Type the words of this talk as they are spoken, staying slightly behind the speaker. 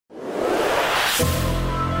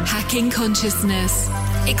Hacking Consciousness,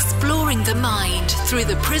 exploring the mind through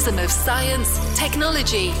the prism of science,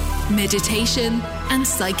 technology, meditation, and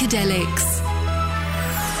psychedelics.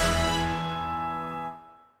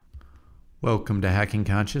 Welcome to Hacking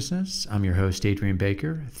Consciousness. I'm your host, Adrian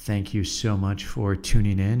Baker. Thank you so much for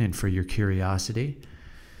tuning in and for your curiosity.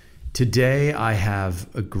 Today, I have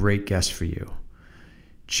a great guest for you.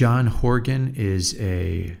 John Horgan is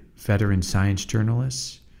a veteran science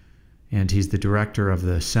journalist, and he's the director of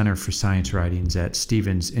the Center for Science Writings at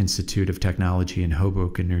Stevens Institute of Technology in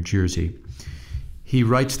Hoboken, New Jersey. He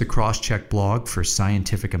writes the Crosscheck blog for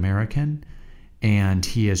Scientific American, and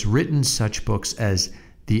he has written such books as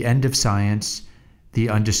The End of Science, The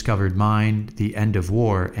Undiscovered Mind, The End of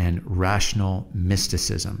War, and Rational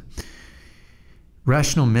Mysticism.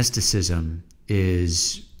 Rational Mysticism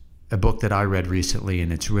is a book that I read recently,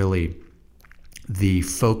 and it's really the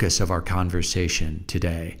focus of our conversation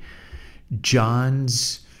today.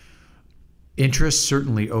 John's interests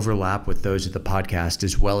certainly overlap with those of the podcast,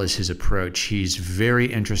 as well as his approach. He's very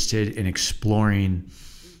interested in exploring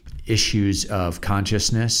issues of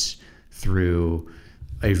consciousness through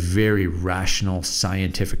a very rational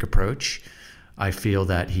scientific approach. I feel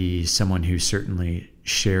that he's someone who certainly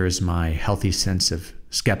shares my healthy sense of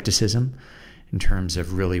skepticism in terms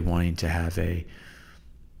of really wanting to have a,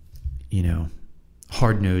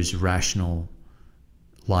 hard-nosed, rational,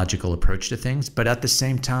 logical approach to things. But at the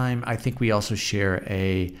same time, I think we also share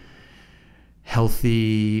a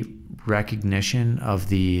healthy recognition of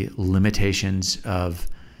the limitations of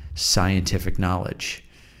scientific knowledge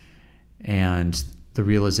and the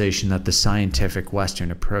realization that the scientific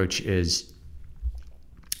Western approach is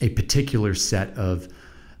a particular set of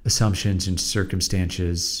assumptions and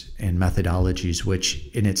circumstances and methodologies, which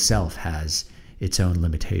in itself has its own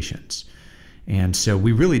limitations. And so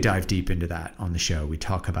we really dive deep into that on the show. We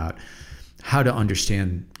talk about how to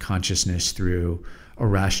understand consciousness through a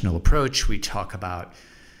rational approach. We talk about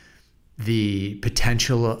the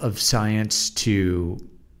potential of science to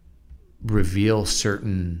reveal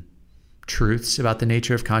certain truths about the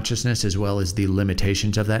nature of consciousness, as well as the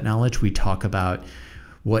limitations of that knowledge. We talk about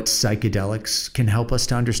what psychedelics can help us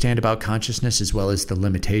to understand about consciousness, as well as the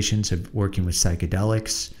limitations of working with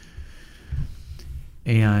psychedelics.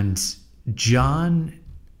 And John,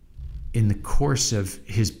 in the course of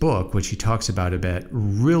his book, which he talks about a bit,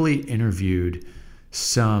 really interviewed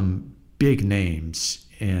some big names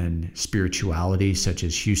in spirituality, such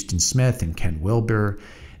as Houston Smith and Ken Wilber,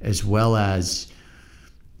 as well as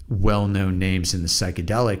well-known names in the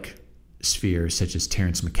psychedelic sphere, such as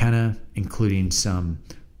Terence McKenna, including some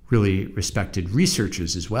really respected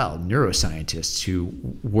researchers as well, neuroscientists who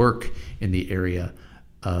work in the area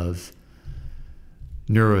of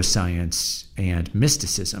neuroscience and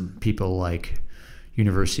mysticism, people like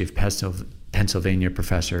University of Pennsylvania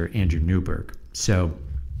professor Andrew Newberg. So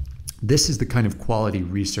this is the kind of quality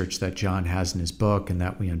research that John has in his book and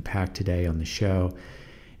that we unpack today on the show.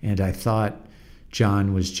 And I thought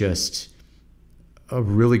John was just a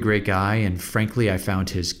really great guy. And frankly, I found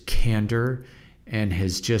his candor and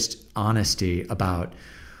his just honesty about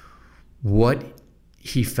what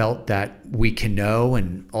he felt that we can know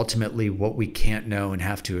and ultimately what we can't know and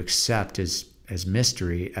have to accept as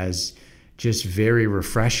mystery, as just very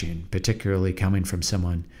refreshing, particularly coming from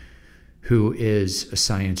someone who is a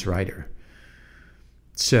science writer.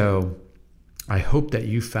 So I hope that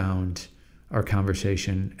you found our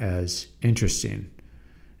conversation as interesting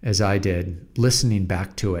as I did. Listening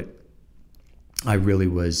back to it, I really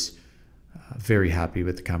was very happy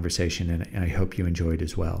with the conversation, and I hope you enjoyed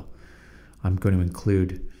as well. I'm going to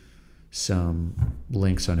include some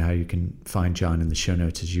links on how you can find John in the show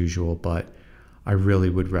notes as usual, but I really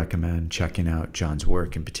would recommend checking out John's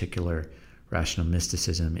work, in particular, Rational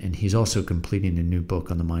Mysticism. And he's also completing a new book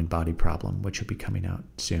on the mind-body problem, which will be coming out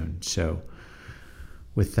soon. So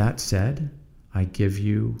with that said, I give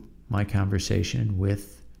you my conversation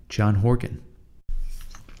with John Horgan.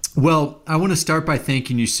 Well, I want to start by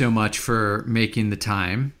thanking you so much for making the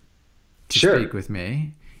time to speak with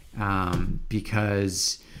me,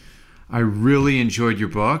 because I really enjoyed your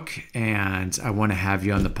book, and I want to have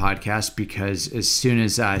you on the podcast because as soon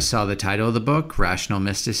as I saw the title of the book, Rational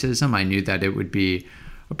Mysticism, I knew that it would be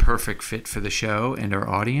a perfect fit for the show and our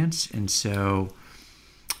audience. And so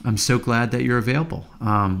I'm so glad that you're available.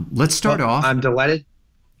 Let's start off. I'm delighted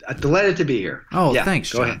to be here. Oh, yeah,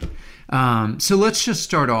 thanks, Go John. ahead. So let's just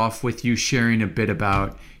start off with you sharing a bit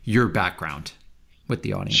about your background with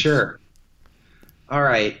the audience. Sure. All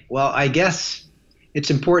right. Well, I guess it's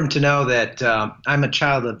important to know that I'm a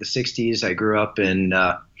child of the 60s. I grew up in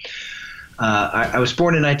I was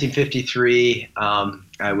born in 1953.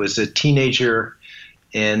 I was a teenager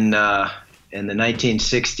in the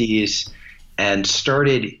 1960s and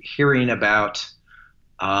started hearing about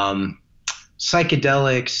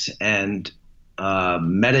psychedelics and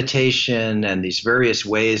meditation and these various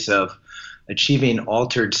ways of achieving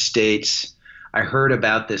altered states. I heard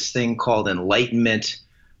about this thing called enlightenment,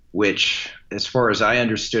 which, as far as I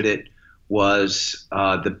understood it, was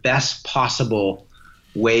the best possible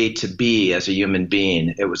way to be as a human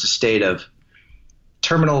being. It was a state of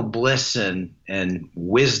terminal bliss and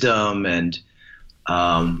wisdom, and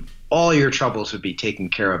all your troubles would be taken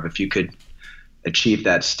care of if you could achieve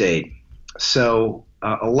that state. So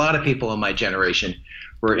a lot of people in my generation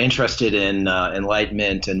were interested in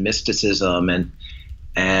enlightenment and mysticism,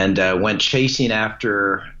 and went chasing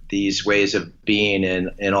after these ways of being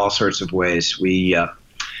in all sorts of ways. We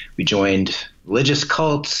joined religious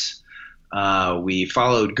cults. We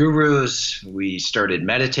followed gurus. We started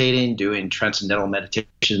meditating, doing transcendental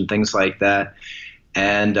meditation, things like that.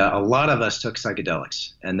 And a lot of us took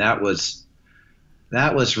psychedelics, and that was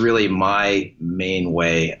really my main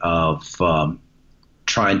way of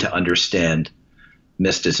trying to understand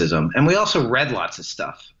mysticism. And we also read lots of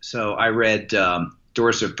stuff. So I read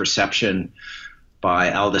Doors of Perception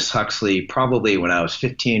by Aldous Huxley probably when I was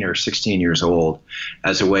 15 or 16 years old,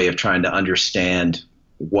 as a way of trying to understand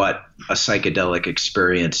what a psychedelic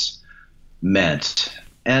experience meant.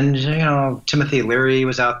 And, you know, Timothy Leary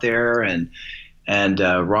was out there, and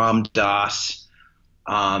Ram Dass.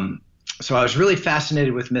 So I was really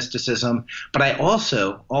fascinated with mysticism, but I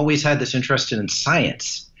also always had this interest in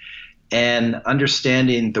science and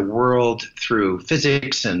understanding the world through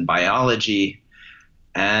physics and biology.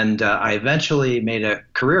 And I eventually made a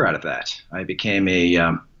career out of that. I became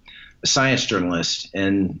a science journalist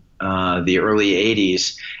in the early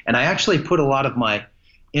 80s, and I actually put a lot of my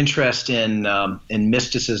interest in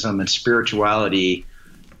mysticism and spirituality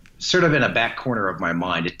sort of in a back corner of my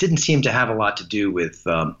mind. It didn't seem to have a lot to do with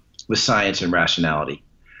science and rationality.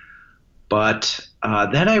 But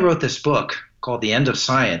then I wrote this book called The End of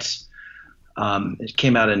Science. It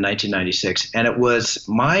came out in 1996, and it was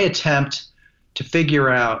my attempt to figure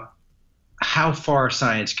out how far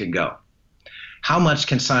science can go. How much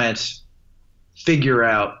can science figure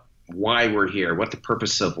out why we're here, what the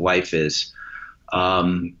purpose of life is,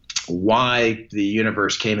 why the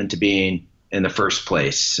universe came into being in the first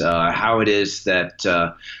place, how it is that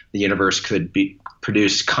the universe could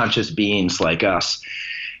produce conscious beings like us.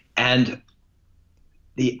 And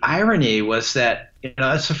the irony was that, you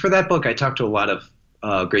know, so for that book, I talked to a lot of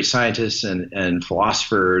great scientists and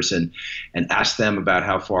philosophers and asked them about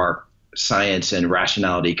how far science and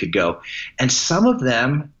rationality could go. And some of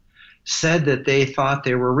them said that they thought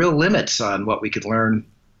there were real limits on what we could learn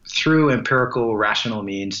through empirical rational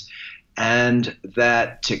means, and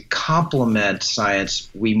that to complement science,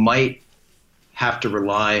 we might have to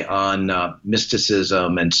rely on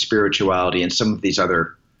mysticism and spirituality and some of these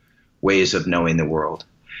other ways of knowing the world.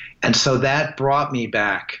 And so that brought me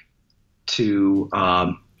back to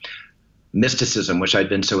mysticism, which I'd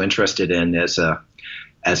been so interested in as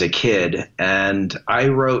a kid. And I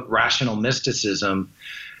wrote Rational Mysticism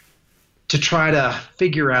to try to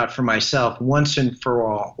figure out for myself once and for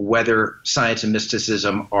all whether science and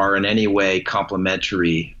mysticism are in any way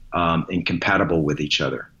complementary and compatible with each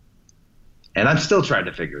other. And I'm still trying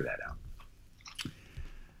to figure that out.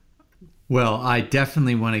 Well, I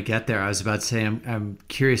definitely want to get there. I was about to say, I'm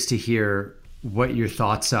curious to hear what your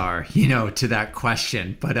thoughts are, you know, to that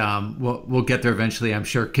question, but we'll get there eventually, I'm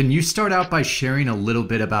sure. Can you start out by sharing a little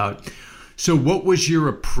bit about, so what was your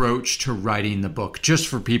approach to writing the book, just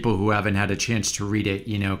for people who haven't had a chance to read it,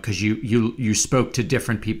 you know, because you spoke to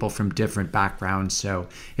different people from different backgrounds. So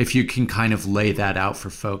if you can kind of lay that out for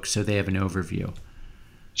folks so they have an overview.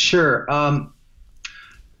 Sure.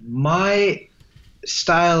 My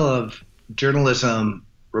style of journalism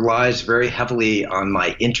relies very heavily on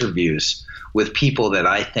my interviews with people that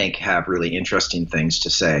I think have really interesting things to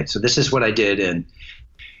say. So this is what I did in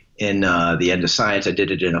The End of Science. I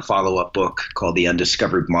did it in a follow-up book called The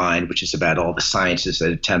Undiscovered Mind, which is about all the sciences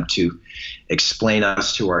that attempt to explain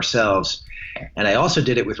us to ourselves. And I also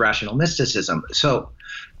did it with Rational Mysticism. So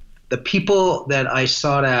the people that I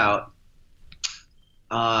sought out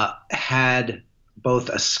had both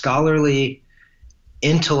a scholarly,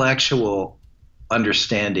 intellectual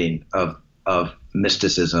understanding of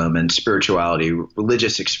mysticism and spirituality,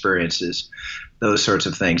 religious experiences, those sorts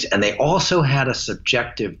of things. And they also had a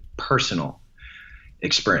subjective, personal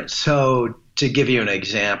experience. So to give you an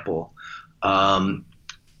example,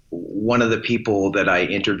 one of the people that I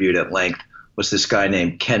interviewed at length was this guy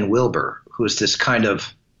named Ken Wilber, who is this kind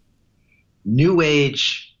of new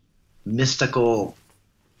age, mystical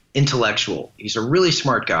intellectual. He's a really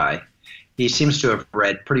smart guy. He seems to have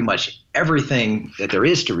read pretty much everything that there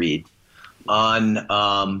is to read on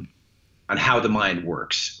how the mind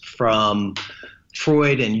works, from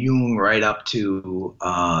Freud and Jung right up to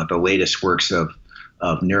the latest works of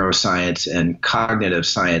neuroscience and cognitive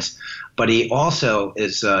science. But he also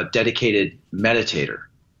is a dedicated meditator,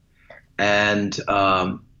 and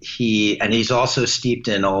he's also steeped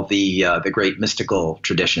in all the great mystical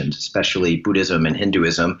traditions, especially Buddhism and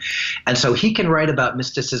Hinduism, and so he can write about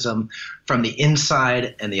mysticism from the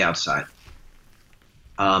inside and the outside.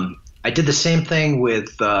 I did the same thing with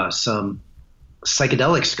some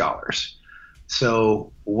psychedelic scholars.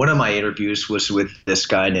 So one of my interviews was with this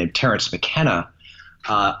guy named Terence McKenna,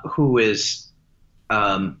 who is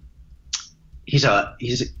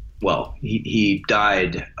he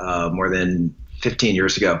died more than 15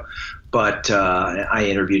 years ago, but I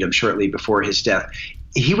interviewed him shortly before his death.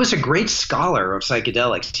 He was a great scholar of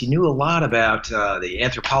psychedelics. He knew a lot about the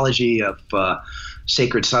anthropology of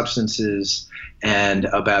sacred substances and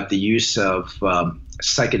about the use of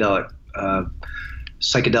psychedelic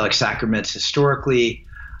sacraments historically.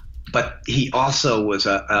 But he also was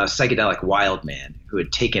a psychedelic wild man who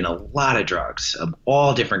had taken a lot of drugs of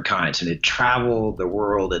all different kinds and had traveled the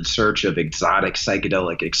world in search of exotic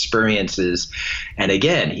psychedelic experiences. And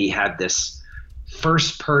again, he had this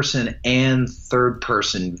first person and third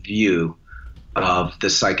person view of the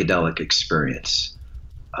psychedelic experience.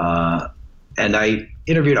 And I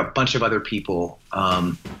interviewed a bunch of other people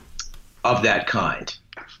of that kind,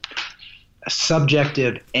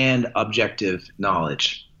 subjective and objective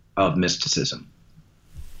knowledge of mysticism.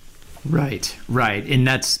 Right. And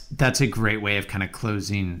that's a great way of kind of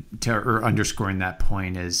closing or underscoring that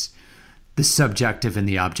point, is the subjective and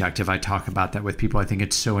the objective. I talk about that with people. I think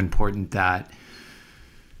it's so important that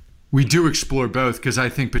we do explore both, because I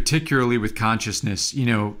think particularly with consciousness,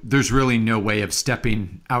 there's really no way of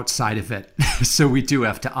stepping outside of it. So we do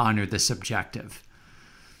have to honor the subjective.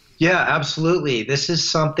 Yeah, absolutely. This is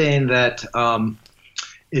something that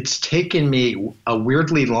it's taken me a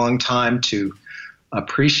weirdly long time to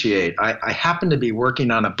appreciate. I happen to be working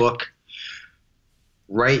on a book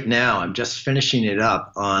right now. I'm just finishing it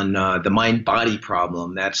up on the mind-body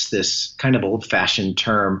problem. That's this kind of old-fashioned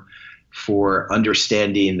term for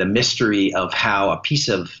understanding the mystery of how a piece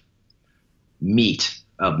of meat,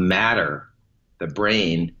 of matter, the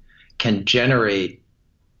brain, can generate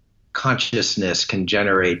consciousness, can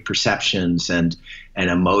generate perceptions and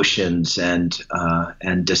emotions and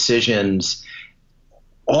decisions,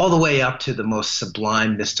 all the way up to the most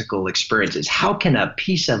sublime mystical experiences. How can a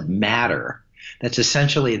piece of matter that's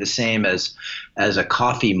essentially the same as a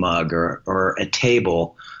coffee mug or a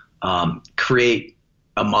table create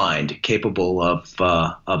a mind capable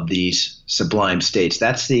of these sublime states?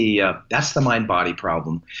 That's the mind-body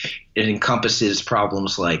problem. It encompasses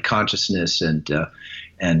problems like consciousness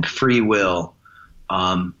and free will.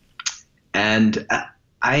 And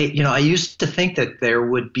I used to think that there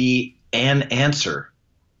would be an answer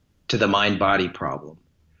to the mind-body problem,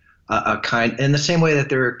 in the same way that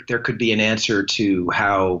there could be an answer to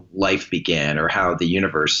how life began or how the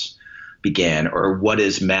universe began or what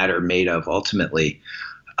is matter made of ultimately.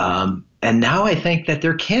 And now I think that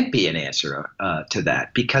there can't be an answer to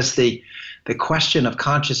that, because the question of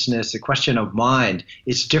consciousness, the question of mind,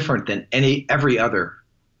 is different than every other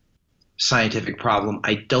scientific problem.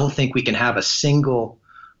 I don't think we can have a single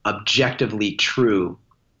objectively true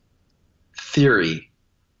theory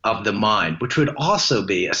of the mind, which would also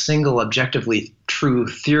be a single objectively true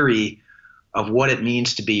theory of what it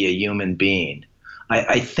means to be a human being.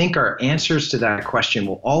 I think our answers to that question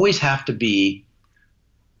will always have to be,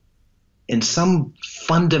 in some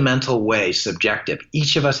fundamental way, subjective.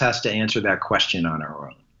 Each of us has to answer that question on our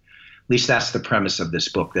own. At least that's the premise of this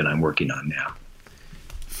book that I'm working on now.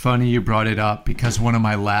 Funny you brought it up, because one of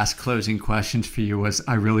my last closing questions for you was,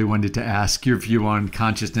 I really wanted to ask your view on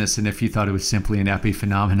consciousness and if you thought it was simply an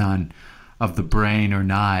epiphenomenon of the brain or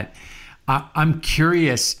not. I'm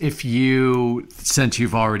curious if you, since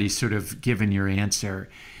you've already sort of given your answer,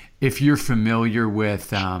 if you're familiar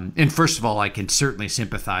with, and first of all, I can certainly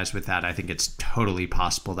sympathize with that. I think it's totally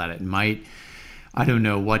possible that it might. I don't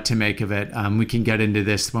know what to make of it. We can get into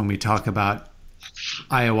this when we talk about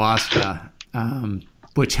ayahuasca,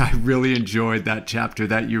 which I really enjoyed that chapter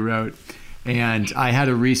that you wrote. And I had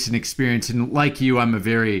a recent experience, and like you, I'm a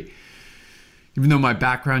very, even though my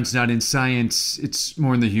background's not in science, it's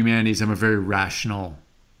more in the humanities, I'm a very rational,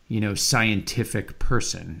 scientific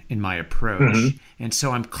person in my approach. Mm-hmm. And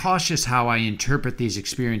so I'm cautious how I interpret these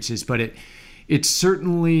experiences, but it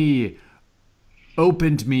certainly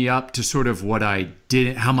opened me up to sort of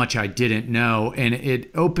how much I didn't know. And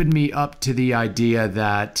it opened me up to the idea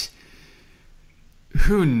that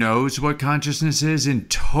who knows what consciousness is, and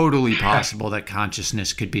totally possible that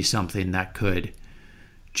consciousness could be something that could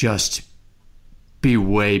just be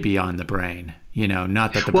way beyond the brain.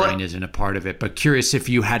 Not that the brain isn't a part of it, but curious if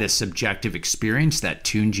you had a subjective experience that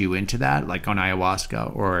tuned you into that, like on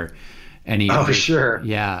ayahuasca or any other. Oh, sure.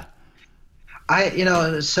 Yeah. I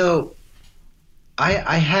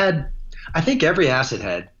think every acid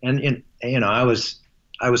head, and I was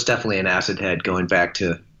definitely an acid head going back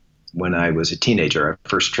to when I was a teenager. I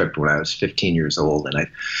first tripped when I was 15 years old,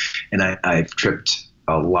 and I've tripped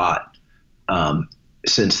a lot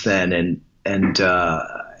since then, and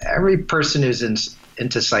every person who's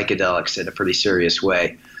into psychedelics in a pretty serious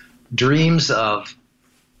way dreams of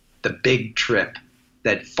the big trip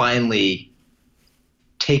that finally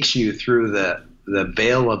takes you through the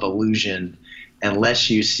veil of illusion and lets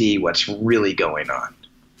you see what's really going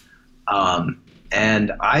on.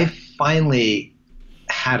 And I finally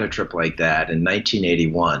had a trip like that in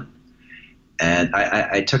 1981. And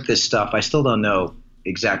I took this stuff. I still don't know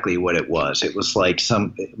exactly what it was. It was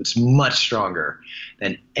it was much stronger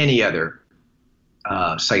than any other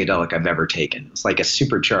psychedelic I've ever taken. It was like a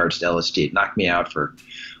supercharged LSD. It knocked me out for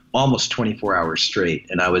almost 24 hours straight.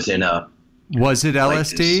 And I was in a... Was it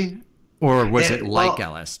LSD? Or was it like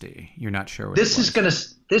LSD? You're not sure what it was.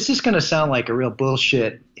 This is gonna sound like a real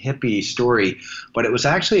bullshit hippie story, but it was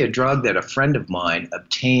actually a drug that a friend of mine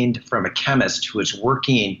obtained from a chemist who was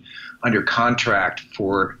working under contract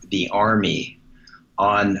for the Army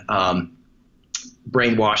on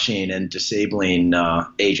brainwashing and disabling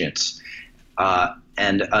agents.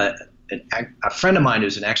 And a friend of mine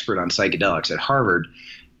who's an expert on psychedelics at Harvard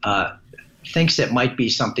thinks it might be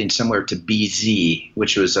something similar to BZ,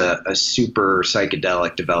 which was a super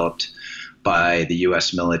psychedelic developed by the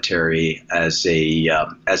U.S. military as a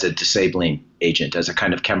disabling agent, as a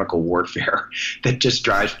kind of chemical warfare that just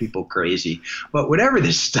drives people crazy. But whatever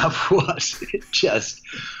this stuff was, it just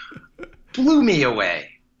blew me away.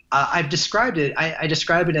 I've described it. I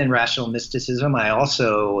describe it in Rational Mysticism. I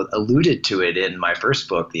also alluded to it in my first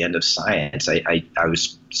book, The End of Science. I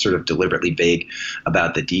was sort of deliberately vague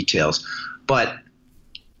about the details. But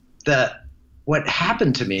what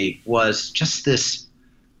happened to me was just this,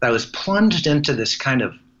 I was plunged into this kind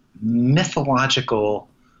of mythological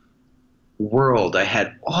world. I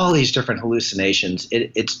had all these different hallucinations.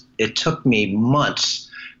 It took me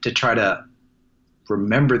months to try to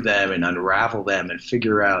remember them and unravel them and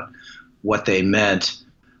figure out what they meant.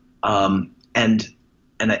 And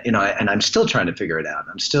I'm still trying to figure it out.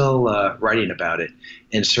 I'm still writing about it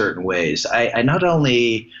in certain ways. I not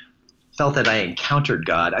only felt that I encountered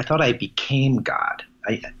God, I thought I became God.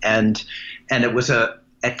 And it was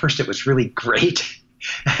at first it was really great,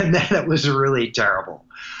 and then it was really terrible.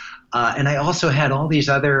 And I also had all these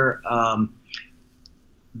other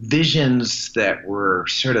visions that were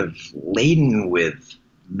sort of laden with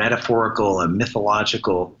metaphorical and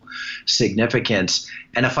mythological significance.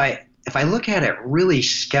 And if I look at it really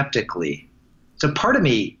skeptically, so part of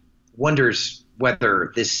me wonders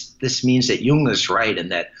whether this means that Jung is right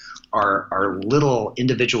and that our little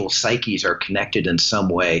individual psyches are connected in some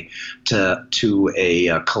way to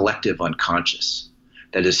a collective unconscious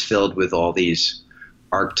that is filled with all these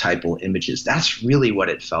archetypal images. That's really what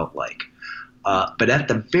it felt like. But at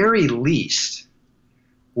the very least,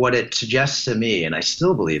 what it suggests to me, and I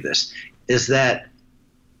still believe this, is that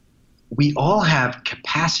we all have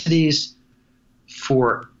capacities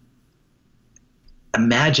for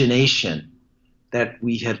imagination that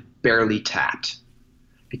we have barely tapped.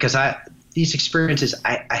 Because these experiences,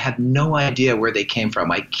 I have no idea where they came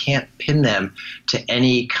from. I can't pin them to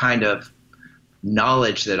any kind of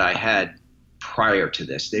knowledge that I had prior to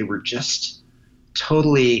this. They were just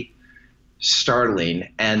totally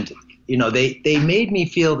startling. And, they made me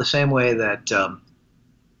feel the same way that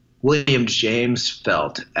William James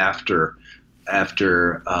felt after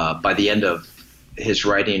by the end of his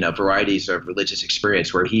writing of Varieties of Religious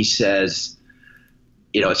Experience, where he says,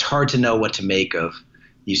 it's hard to know what to make of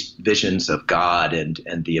these visions of God and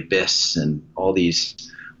the abyss and all these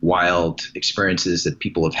wild experiences that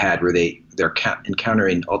people have had where they're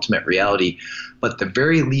encountering ultimate reality. But at the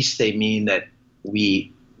very least, they mean that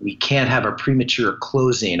we can't have a premature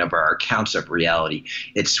closing of our accounts of reality.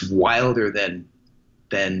 It's wilder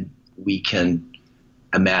than we can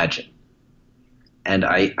imagine. And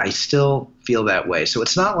I still feel that way. So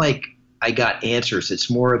it's not like I got answers.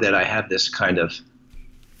 It's more that I have this kind of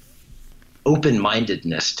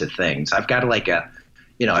open-mindedness to things. I've got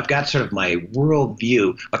I've got sort of my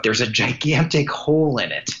worldview, but there's a gigantic hole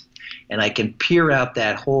in it. and I can peer out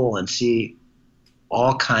that hole and see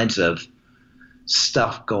all kinds of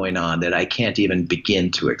stuff going on that I can't even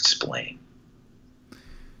begin to explain.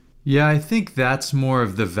 Yeah, I think that's more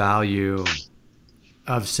of the value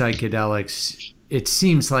of psychedelics. It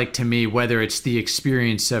seems like to me, whether it's the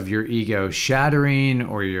experience of your ego shattering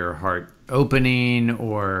or your heart opening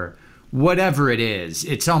or whatever it is,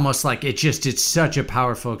 it's almost like it's such a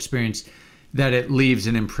powerful experience that it leaves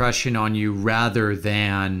an impression on you rather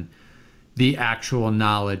than the actual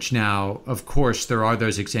knowledge. Now, of course, there are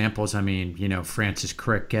those examples. I mean, Francis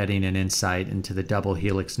Crick getting an insight into the double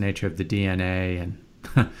helix nature of the DNA, and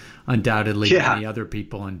undoubtedly many other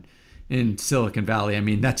people in Silicon Valley. I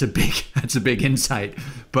mean, that's a big insight.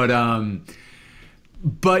 But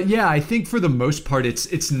yeah, I think for the most part,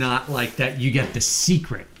 it's not like that you get the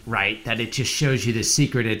secret, right? That it just shows you the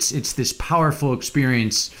secret. It's this powerful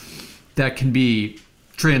experience that can be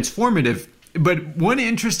transformative. But one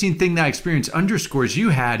interesting thing that experience underscores you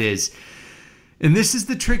had is, and this is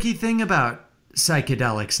the tricky thing about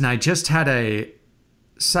psychedelics, and I just had a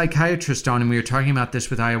psychiatrist on, and we were talking about this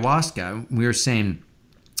with ayahuasca. We were saying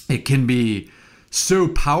it can be so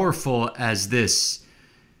powerful as this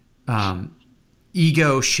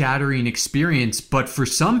ego-shattering experience, but for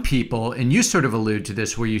some people, and you sort of allude to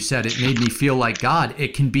this where you said it made me feel like God,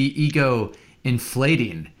 it can be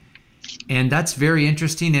ego-inflating. And that's very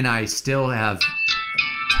interesting, and I still have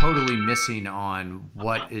totally missing on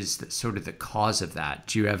what is sort of the cause of that.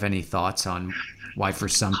 Do you have any thoughts on why for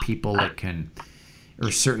some people it can,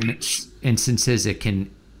 or certain instances it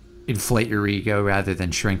can inflate your ego rather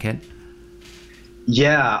than shrink it?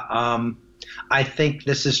 Yeah, I think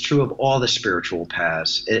this is true of all the spiritual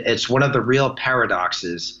paths. It's one of the real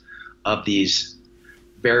paradoxes of these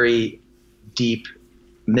very deep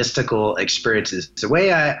mystical experiences. The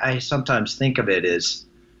way I sometimes think of it is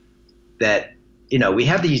that, we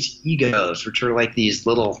have these egos, which are like these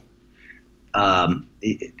little, I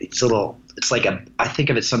think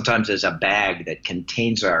of it sometimes as a bag that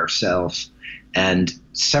contains ourselves and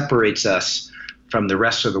separates us from the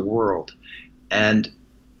rest of the world. And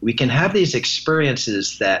we can have these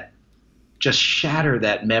experiences that just shatter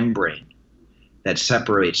that membrane that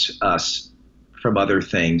separates us from other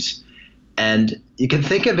things. And you can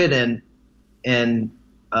think of it in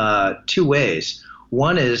two ways.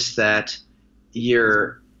 One is that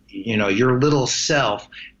your little self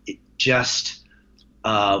just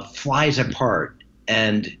flies apart,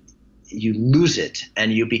 and you lose it,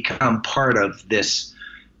 and you become part of this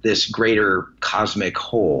greater cosmic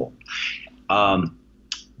whole.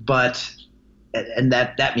 But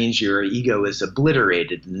that means your ego is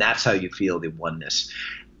obliterated, and that's how you feel the oneness.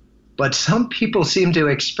 But some people seem to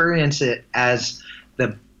experience it as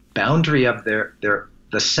the boundary of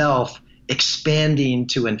the self expanding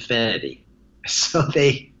to infinity. So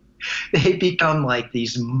they become like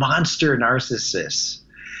these monster narcissists,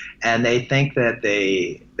 and they think that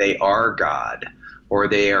they are God, or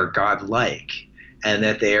they are godlike, and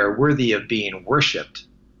that they are worthy of being worshipped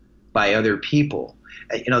by other people.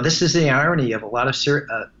 This is the irony of a lot of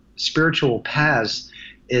spiritual paths,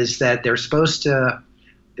 is that they're supposed to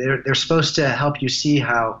help you see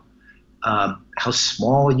how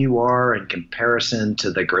small you are in comparison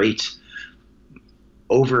to the great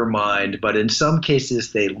overmind, but in some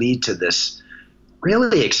cases they lead to this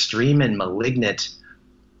really extreme and malignant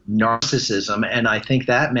narcissism, and I think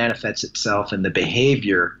that manifests itself in the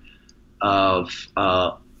behavior of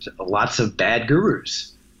lots of bad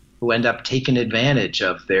gurus who end up taking advantage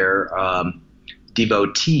of their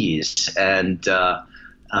devotees and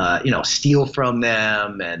steal from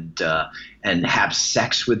them and have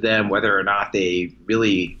sex with them, whether or not they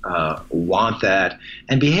really want that,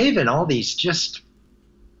 and behave in all these just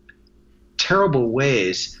terrible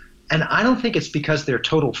ways. And I don't think it's because they're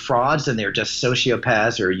total frauds and they're just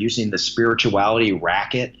sociopaths or using the spirituality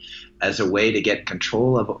racket as a way to get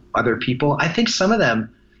control of other people. I think some of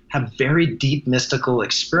them have very deep mystical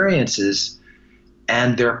experiences,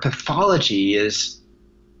 and their pathology is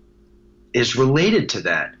related to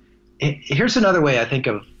that. Here's another way I think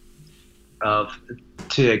of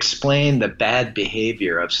to explain the bad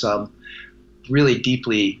behavior of some really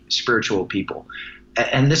deeply spiritual people.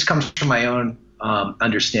 And this comes from my own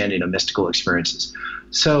understanding of mystical experiences.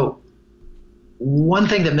 So one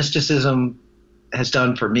thing that mysticism has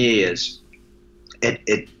done for me is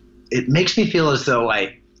it makes me feel as though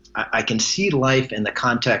I can see life in the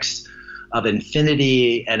context of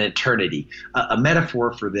infinity and eternity. A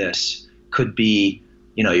metaphor for this could be,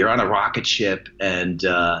 you're on a rocket ship and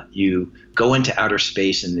you go into outer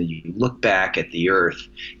space, and then you look back at the Earth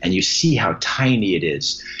and you see how tiny it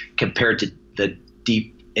is compared to the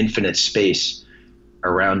deep infinite space.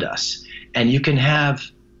 around us. And you can have,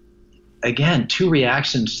 again, two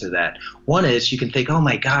reactions to that. One is you can think, oh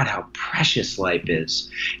my God, how precious life is.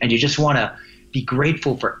 And you just want to be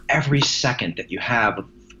grateful for every second that you have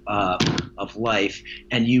of life.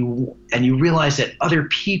 And you realize that other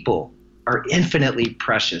people are infinitely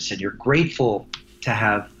precious, and you're grateful to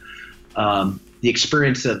have the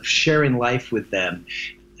experience of sharing life with them.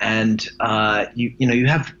 And you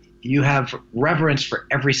have reverence for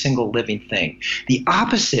every single living thing. The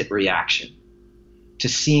opposite reaction to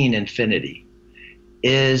seeing infinity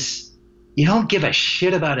is you don't give a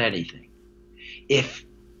shit about anything. If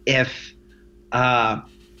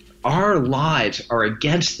our lives are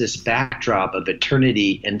against this backdrop of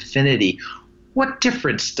eternity, infinity, what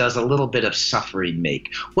difference does a little bit of suffering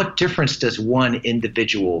make? What difference does one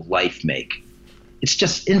individual life make? It's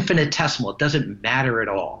just infinitesimal. It doesn't matter at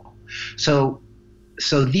all. So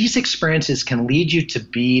these experiences can lead you to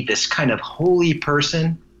be this kind of holy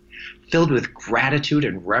person filled with gratitude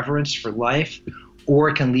and reverence for life, or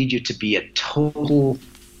it can lead you to be a total,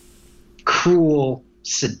 cruel,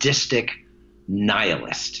 sadistic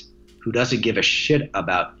nihilist who doesn't give a shit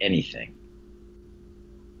about anything.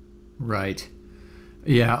 Right.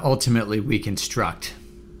 Yeah, ultimately we construct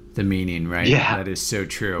the meaning, right? Yeah. That is so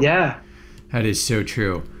true. Yeah. That is so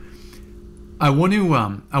true. I want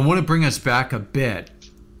to bring us back a bit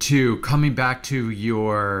to coming back to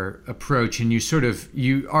your approach, and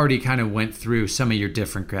you already kind of went through some of your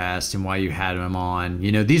different guests and why you had them on.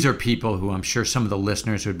 You know, these are people who I'm sure some of the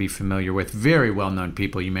listeners would be familiar with, very well-known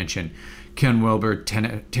people. You mentioned Ken Wilber,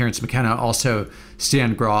 Terence McKenna, also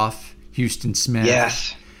Stan Groff, Houston Smith.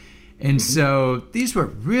 Yes. And so these were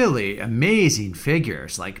really amazing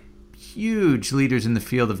figures, like huge leaders in the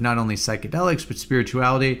field of not only psychedelics, but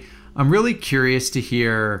spirituality. I'm really curious to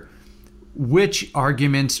hear which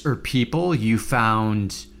arguments or people you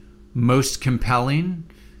found most compelling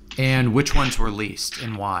and which ones were least,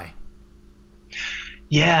 and why.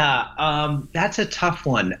 Yeah, that's a tough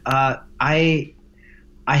one. I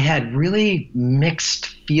had really mixed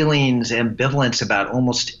feelings, ambivalence about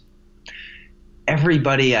almost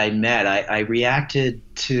everybody I met. I reacted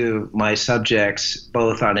to my subjects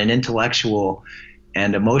both on an intellectual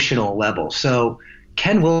and emotional level. So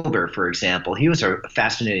Ken Wilber, for example, he was a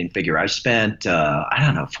fascinating figure. I spent, 4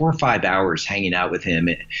 or 5 hours hanging out with him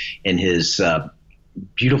in his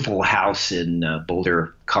beautiful house in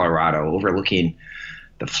Boulder, Colorado, overlooking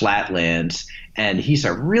the flatlands. And he's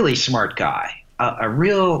a really smart guy, a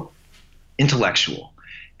real intellectual.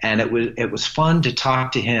 And it was fun to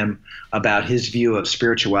talk to him about his view of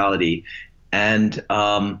spirituality. And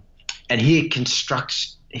he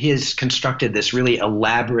has constructed this really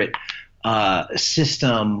elaborate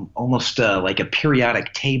system, almost like a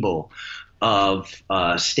periodic table of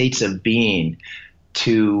states of being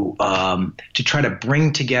to try to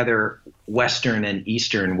bring together Western and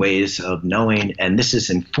Eastern ways of knowing. And this is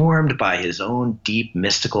informed by his own deep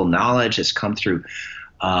mystical knowledge that's come through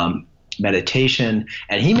meditation.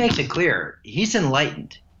 And he makes it clear he's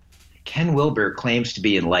enlightened. Ken Wilber claims to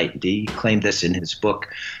be enlightened. He claimed this in his book,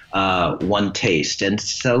 One Taste. And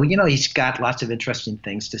so, he's got lots of interesting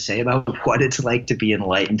things to say about what it's like to be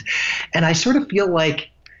enlightened. And I sort of feel like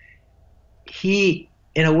he,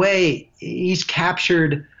 in a way, he's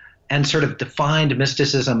captured and sort of defined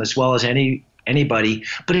mysticism as well as anybody,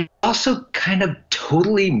 but he also kind of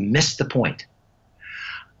totally missed the point.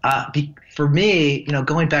 For me,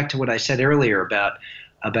 going back to what I said earlier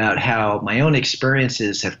about how my own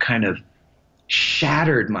experiences have kind of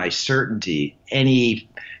shattered my certainty, any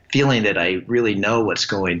feeling that I really know what's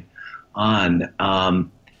going on,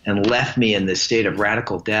 and left me in this state of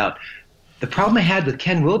radical doubt. The problem I had with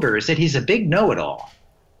Ken Wilber is that he's a big know-it-all.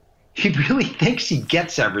 He really thinks he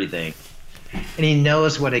gets everything, and he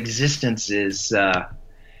knows what existence is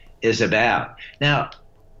about. Now,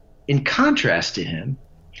 in contrast to him,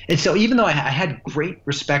 and so even though I had great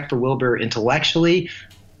respect for Wilber intellectually,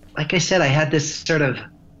 like I said, I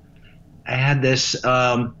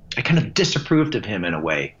kind of disapproved of him in a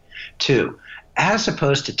way too, as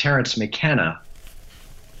opposed to Terence McKenna,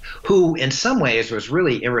 who in some ways was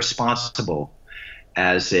really irresponsible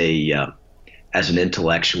as an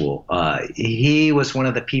intellectual. He was one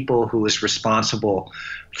of the people who was responsible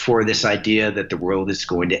for this idea that the world is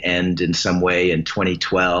going to end in some way in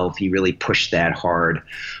 2012. He really pushed that hard.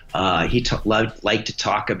 He liked to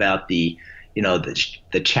talk about the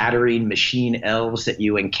chattering machine elves that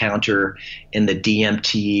you encounter in the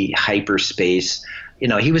DMT hyperspace.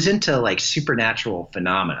 He was into like supernatural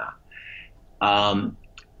phenomena.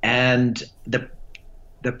 And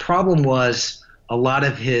the problem was a lot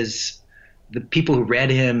of the people who read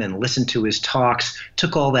him and listened to his talks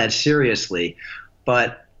took all that seriously.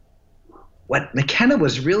 But what McKenna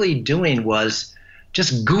was really doing was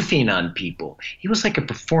just goofing on people. He was like a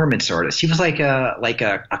performance artist. He was like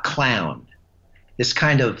a clown, this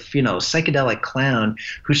kind of, psychedelic clown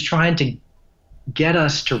who's trying to get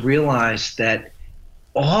us to realize that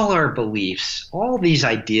all our beliefs, all these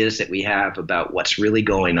ideas that we have about what's really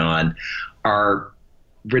going on are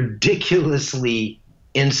ridiculously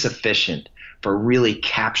insufficient for really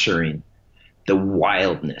capturing the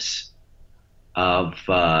wildness of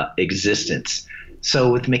existence.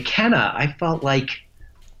 So with McKenna, I felt like,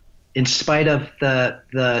 in spite of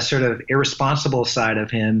the sort of irresponsible side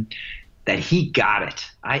of him, that he got it.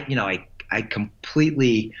 I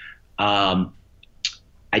completely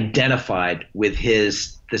identified with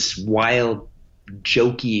this wild,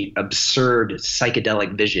 jokey, absurd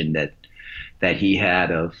psychedelic vision that he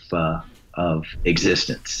had of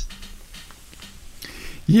existence.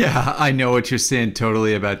 Yeah, I know what you're saying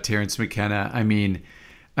totally about Terence McKenna. I mean,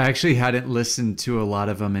 I actually hadn't listened to a lot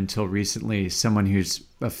of them until recently. Someone who's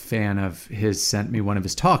a fan of his sent me one of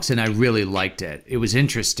his talks, and I really liked it. It was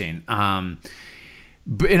interesting. And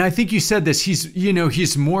I think you said this,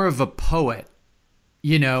 he's more of a poet,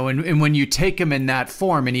 and when you take him in that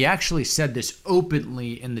form, and he actually said this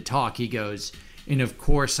openly in the talk, he goes, and of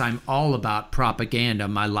course, I'm all about propaganda.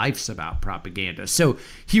 My life's about propaganda. So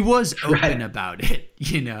he was open about it,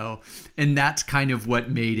 and that's kind of what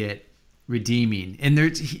made it redeeming. And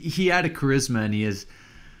he had a charisma, and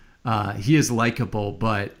he is likable.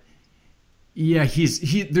 But yeah,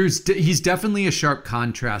 he's definitely a sharp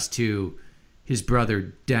contrast to his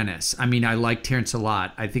brother Dennis. I mean, I like Terence a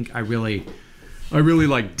lot. I think I really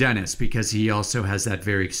like Dennis because he also has that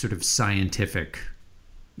very sort of scientific,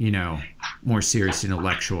 more serious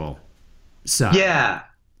intellectual side. Yeah.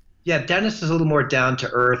 Dennis is a little more down to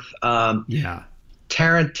earth.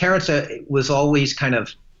 Terence was always kind of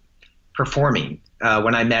performing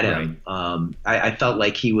when I met him. I felt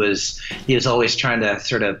like he was always trying to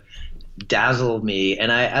sort of dazzle me,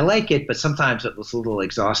 and I like it, but sometimes it was a little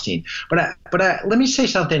exhausting. But let me say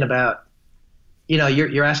something about,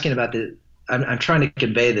 you're asking about I'm trying to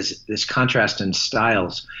convey this contrast in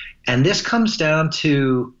styles, and this comes down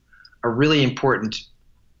to a really important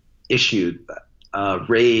issue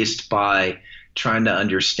raised by trying to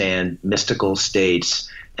understand mystical states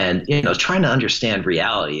and trying to understand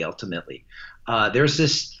reality ultimately. There's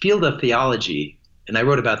this field of theology, and I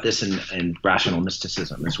wrote about this in Rational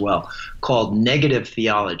Mysticism as well, called negative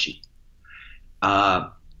theology.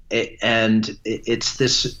 It's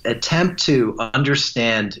this attempt to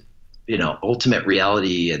understand ultimate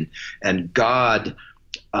reality and God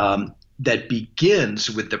that begins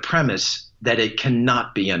with the premise that it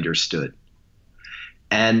cannot be understood.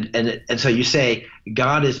 And so you say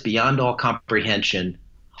God is beyond all comprehension.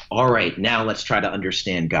 All right, now let's try to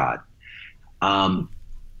understand God.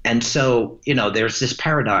 And so, there's this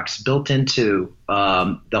paradox built into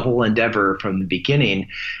the whole endeavor from the beginning.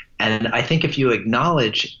 And I think if you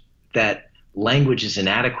acknowledge that language is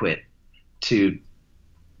inadequate to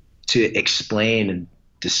explain and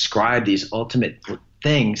describe these ultimate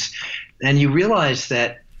things, then you realize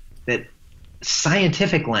that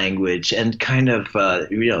scientific language and kind of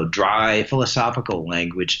dry philosophical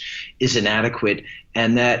language is inadequate,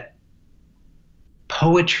 and that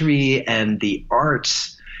poetry and the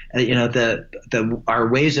arts, our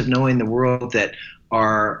ways of knowing the world that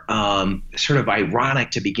are sort of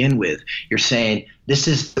ironic to begin with. You're saying this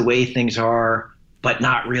is the way things are, but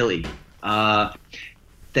not really. That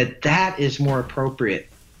is more appropriate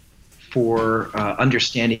for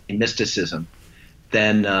understanding mysticism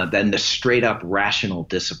than the straight up rational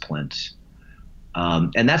disciplines.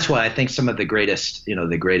 And that's why I think some of the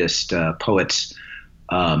greatest poets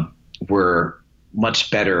were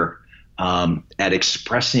much better at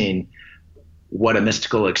expressing what a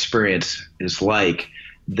mystical experience is like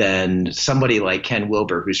than somebody like Ken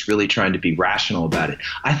Wilber, who's really trying to be rational about it.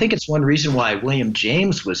 I think it's one reason why William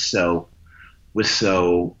James was so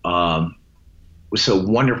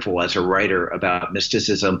wonderful as a writer about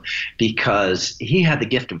mysticism, because he had the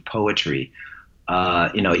gift of poetry.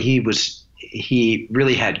 He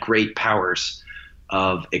really had great powers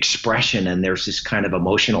of expression, and there's this kind of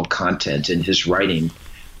emotional content in his writing,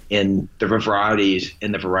 in the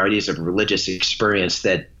varieties of religious experience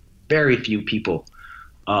that very few people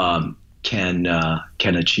can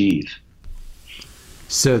achieve.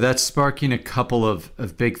 So that's sparking a couple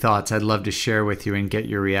of big thoughts I'd love to share with you and get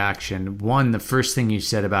your reaction. One, the first thing you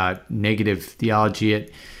said about negative theology,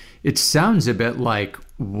 it sounds a bit like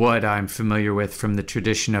what I'm familiar with from the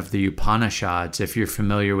tradition of the Upanishads. If you're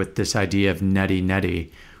familiar with this idea of neti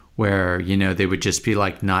neti, where, they would just be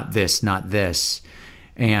like, not this, not this.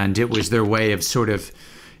 And it was their way of sort of,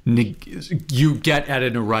 you get at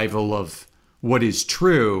an arrival of what is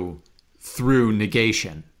true through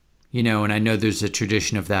negation, and I know there's a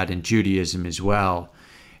tradition of that in Judaism as well.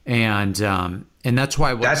 And that's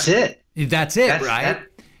why that's it. That's it, right?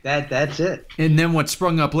 That's it. And then what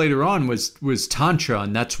sprung up later on was Tantra,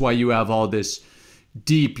 and that's why you have all this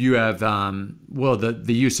deep. You have the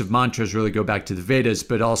use of mantras really go back to the Vedas,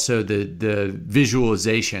 but also the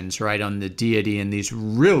visualizations, right, on the deity, and these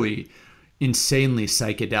really insanely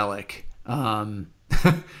psychedelic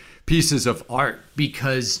pieces of art,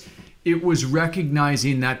 because it was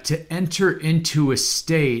recognizing that to enter into a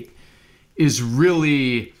state is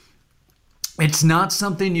really, it's not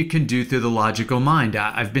something you can do through the logical mind.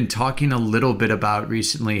 I've been talking a little bit about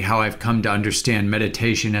recently how I've come to understand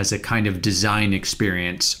meditation as a kind of design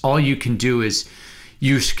experience. All you can do is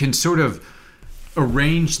you can sort of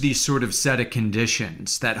arrange these sort of set of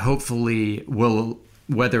conditions that hopefully will,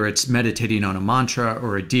 whether it's meditating on a mantra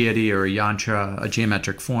or a deity or a yantra, a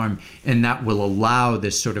geometric form, and that will allow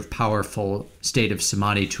this sort of powerful state of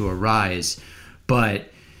samadhi to arise. But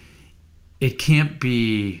it can't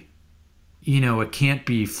be, it can't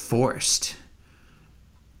be forced.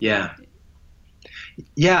 Yeah.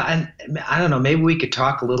 Yeah. And I don't know, maybe we could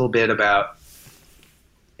talk a little bit about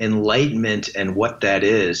enlightenment and what that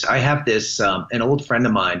is. I have this, an old friend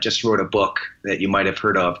of mine just wrote a book that you might have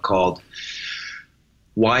heard of called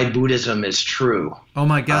Why Buddhism is True. Oh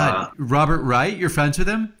my God. Robert Wright, you're friends with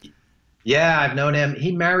him? Yeah, I've known him.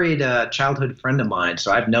 He married a childhood friend of mine,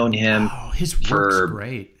 so I've known him. Oh, his work's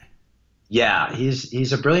great. Yeah,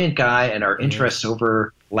 he's a brilliant guy, and our interests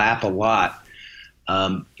overlap a lot.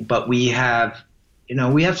 But we have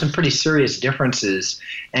some pretty serious differences.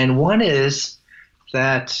 And one is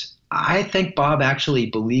that I think Bob actually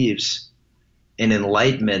believes in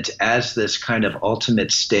enlightenment as this kind of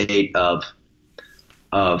ultimate state of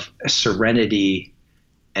serenity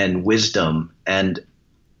and wisdom. And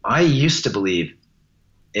I used to believe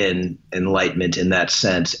in enlightenment in that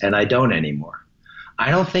sense, and I don't anymore. I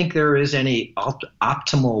don't think there is any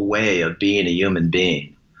optimal way of being a human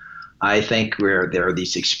being. I think where there are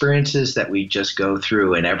these experiences that we just go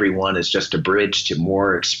through, and everyone is just a bridge to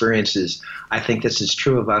more experiences. I think this is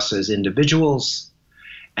true of us as individuals,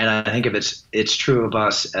 and I think if it's true of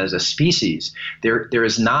us as a species. There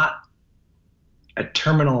is not a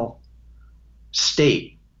terminal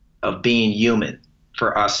state of being human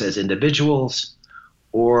for us as individuals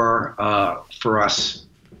or for us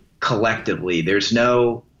collectively. There's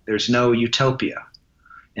no utopia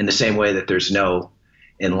in the same way that there's no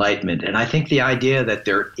enlightenment. And I think the idea that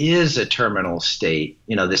there is a terminal state,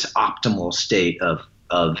 this optimal state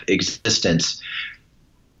of existence,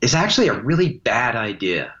 is actually a really bad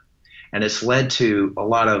idea. And it's led to a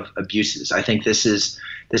lot of abuses. I think this is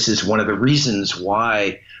one of the reasons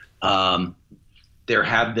why there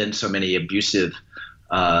have been so many abusive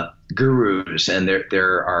gurus, and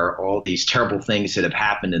there are all these terrible things that have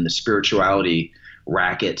happened in the spirituality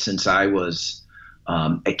racket since I was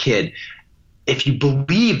a kid. If you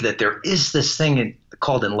believe that there is this thing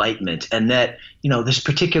called enlightenment, and that this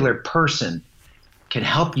particular person can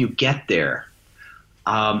help you get there,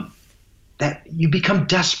 that you become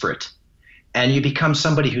desperate, and you become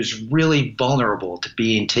somebody who's really vulnerable to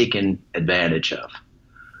being taken advantage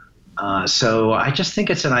of. So I just think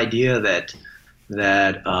it's an idea that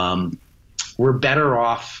we're better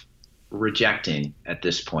off rejecting at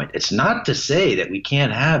this point. It's not to say that we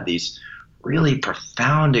can't have these really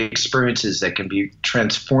profound experiences that can be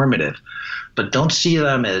transformative, but don't see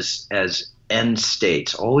them as end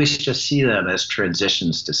states. Always just see them as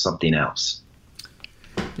transitions to something else.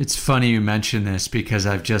 It's funny you mention this, because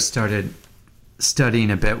I've just started studying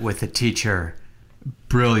a bit with a teacher,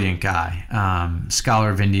 brilliant guy, scholar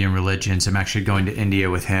of Indian religions. I'm actually going to India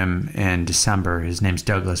with him in December. His name's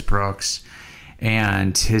Douglas Brooks,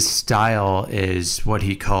 and his style is what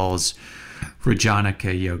he calls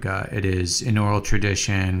Rajanaka yoga. It is an oral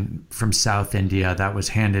tradition from South India that was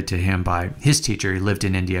handed to him by his teacher. He lived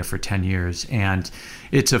in India for 10 years, and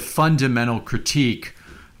it's a fundamental critique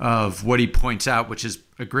of what he points out, which is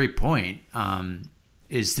a great point,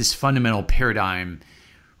 is this fundamental paradigm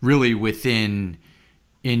really within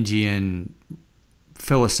Indian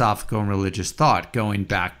philosophical and religious thought, going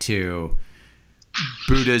back to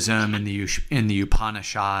Buddhism and the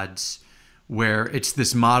Upanishads, where it's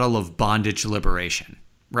this model of bondage liberation,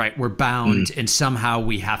 right? We're bound and somehow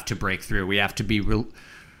we have to break through. We have to be,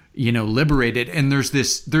 liberated. And there's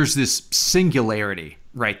this singularity,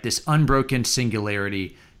 right? This unbroken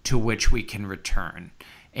singularity to which we can return.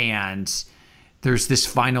 And there's this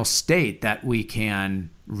final state that we can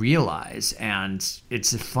realize, and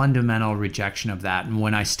it's a fundamental rejection of that. And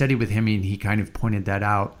when I studied with him and he kind of pointed that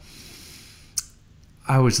out,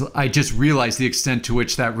 I just realized the extent to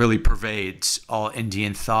which that really pervades all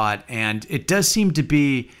Indian thought. And it does seem to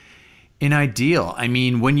be an ideal. I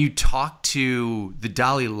mean, when you talk to the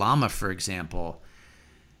Dalai Lama, for example,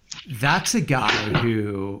 that's a guy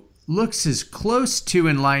who looks as close to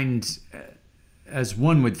enlightened as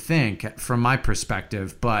one would think from my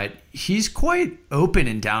perspective, but he's quite open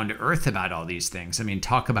and down to earth about all these things. I mean,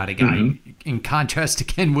 talk about a guy in contrast to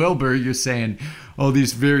Ken Wilber. You're saying all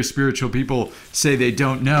these very spiritual people say they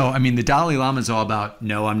don't know. I mean, the Dalai Lama is all about,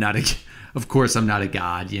 no, of course I'm not a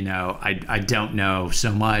god. I don't know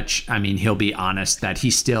so much. I mean, he'll be honest that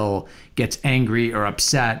he still gets angry or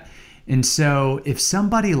upset. And so if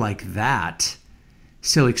somebody like that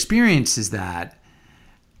still experiences that,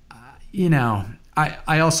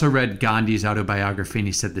 I also read Gandhi's autobiography, and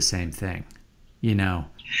he said the same thing,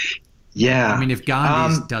 Yeah. I mean, if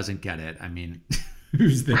Gandhi doesn't get it, I mean,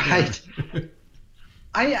 who's there? Right.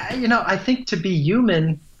 I think to be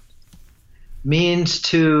human means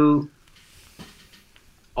to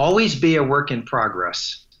always be a work in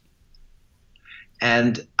progress.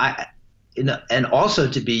 And and also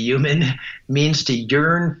to be human means to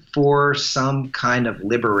yearn for some kind of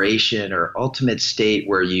liberation or ultimate state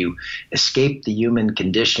where you escape the human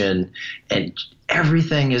condition and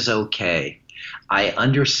everything is okay. I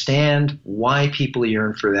understand why people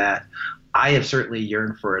yearn for that. I have certainly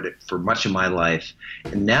yearned for it for much of my life.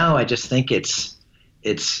 And now I just think it's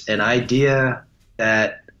an idea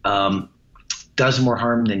that does more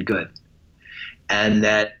harm than good. And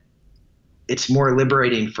that it's more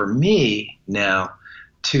liberating for me now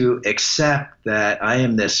to accept that I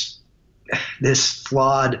am this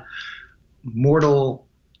flawed, mortal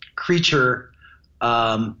creature,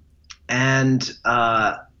 I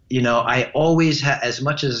always have, as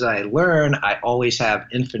much as I learn, I always have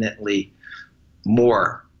infinitely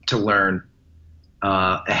more to learn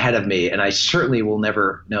ahead of me, and I certainly will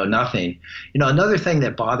never know nothing. Another thing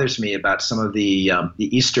that bothers me about some of the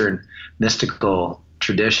Eastern mystical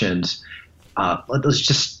traditions. Let's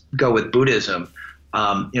just go with Buddhism.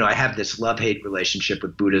 I have this love-hate relationship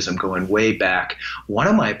with Buddhism going way back. One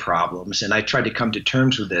of my problems, and I tried to come to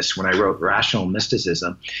terms with this when I wrote Rational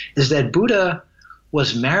Mysticism, is that Buddha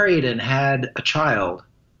was married and had a child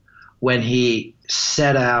when he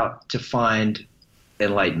set out to find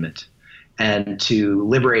enlightenment and to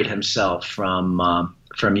liberate himself from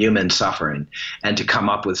human suffering and to come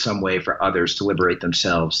up with some way for others to liberate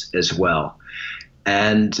themselves as well.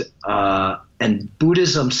 And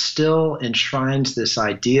Buddhism still enshrines this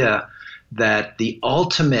idea that the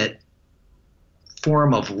ultimate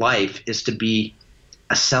form of life is to be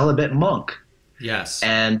a celibate monk. Yes.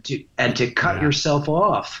 And to cut yourself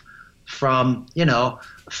off from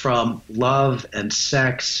love and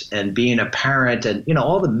sex and being a parent and,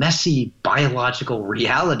 all the messy biological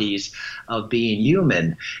realities of being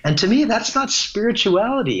human. And to me, that's not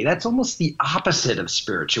spirituality. That's almost the opposite of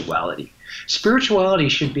spirituality. Spirituality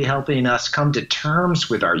should be helping us come to terms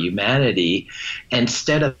with our humanity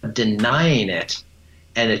instead of denying it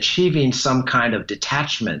and achieving some kind of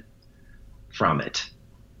detachment from it.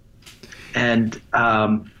 And,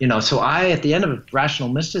 so at the end of Rational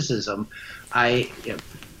Mysticism, I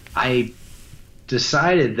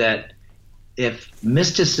decided that if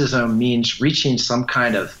mysticism means reaching some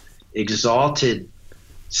kind of exalted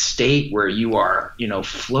state where you are,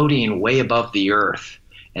 floating way above the earth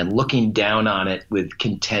and looking down on it with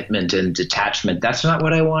contentment and detachment, that's not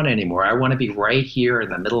what I want anymore. I want to be right here in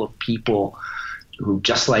the middle of people who,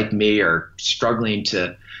 just like me, are struggling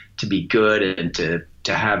to be good and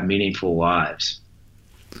to have meaningful lives.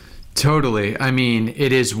 Totally. I mean,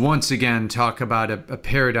 it is once again talk about a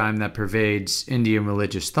paradigm that pervades Indian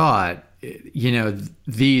religious thought. These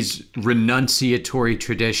renunciatory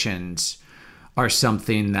traditions are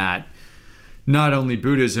something that not only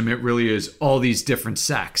Buddhism, it really is all these different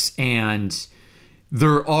sects. And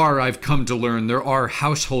I've come to learn, there are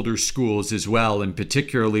householder schools as well. And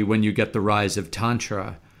particularly when you get the rise of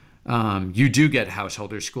Tantra, you do get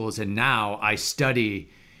householder schools. And now I study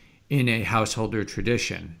in a householder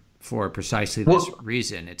tradition for precisely this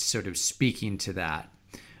reason. It's sort of speaking to that.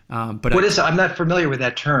 But I'm not familiar with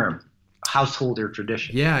that term, householder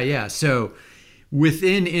tradition. Yeah. So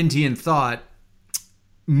within Indian thought,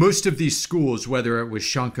 most of these schools, whether it was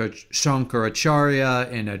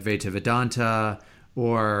Shankaracharya in Advaita Vedanta,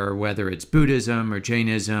 or whether it's Buddhism or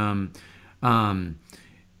Jainism,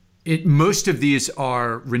 most of these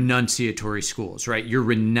are renunciatory schools, right? You're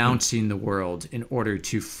renouncing the world in order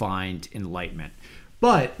to find enlightenment.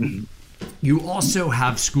 But you also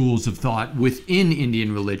have schools of thought within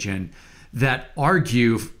Indian religion that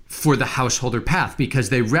argue for the householder path, because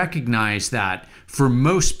they recognize that for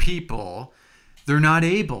most people, they're not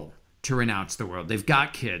able to renounce the world. They've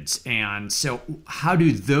got kids. And so how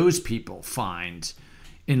do those people find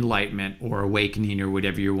enlightenment or awakening or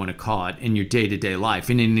whatever you want to call it in your day-to-day life?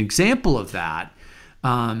 And an example of that,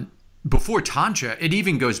 before Tantra, it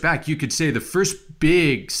even goes back. You could say the first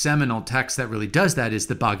big seminal text that really does that is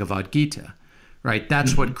the Bhagavad Gita, right?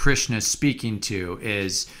 That's what Krishna is speaking to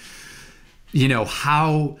is,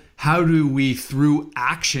 how do we, through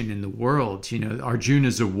action in the world,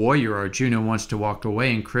 Arjuna's a warrior. Arjuna wants to walk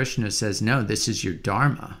away, and Krishna says, no, this is your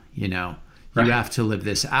dharma, you have to live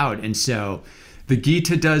this out. And so the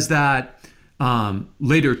Gita does that.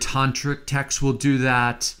 Later tantric texts will do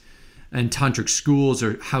that, and tantric schools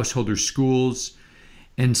or householder schools.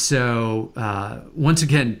 And so once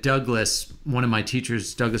again, Douglas, one of my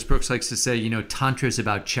teachers, Douglas Brooks, likes to say, Tantra is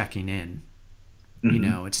about checking in.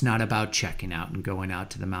 It's not about checking out and going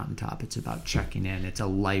out to the mountaintop. It's about checking in. It's a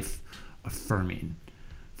life affirming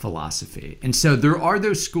philosophy. And so there are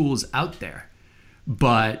those schools out there,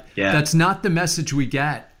 but that's not the message we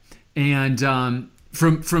get. And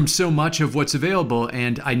from so much of what's available.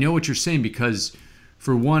 And I know what you're saying, because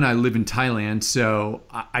for one, I live in Thailand, so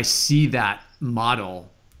I see that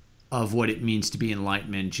model of what it means to be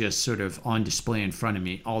enlightenment just sort of on display in front of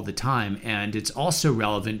me all the time. And it's also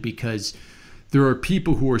relevant because there are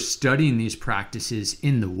people who are studying these practices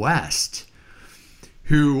in the West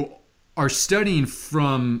who are studying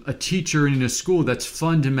from a teacher in a school that's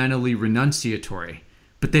fundamentally renunciatory,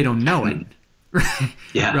 but they don't know it.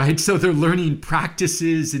 Right? So they're learning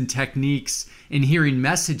practices and techniques and hearing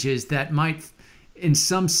messages that might, in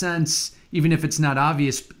some sense, even if it's not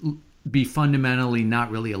obvious, be fundamentally not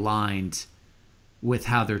really aligned with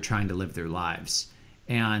how they're trying to live their lives,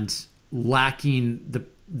 and lacking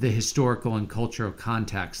the historical and cultural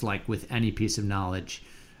context, like with any piece of knowledge,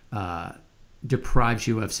 deprives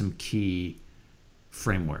you of some key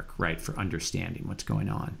framework, right, for understanding what's going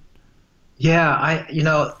on.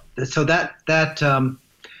 So that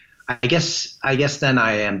I guess then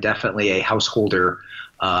I am definitely a householder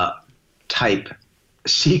type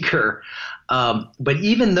seeker. But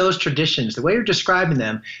even those traditions, the way you're describing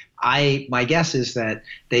them, my guess is that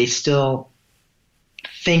they still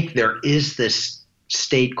think there is this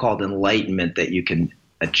state called enlightenment that you can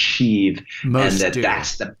achieve. Most and do.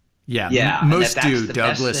 That's the most do.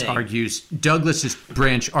 Douglas's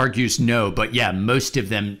branch argues no, but most of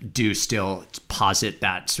them do still posit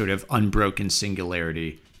that sort of unbroken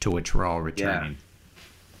singularity to which we're all returning.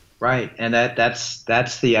 Right, and that's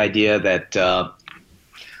the idea that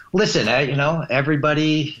listen,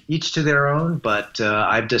 everybody each to their own, but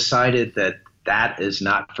I've decided that is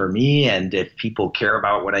not for me. And if people care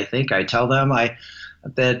about what I think, I tell them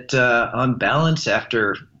that on balance,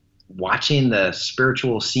 after watching the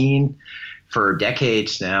spiritual scene for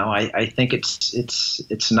decades now, I think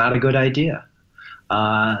it's not a good idea.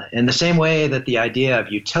 In the same way that the idea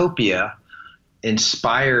of utopia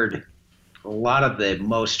inspired a lot of the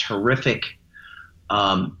most horrific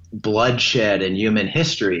bloodshed in human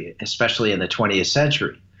history, especially in the 20th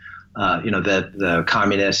century. The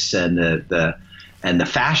communists and the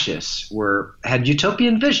fascists had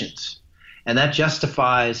utopian visions, and that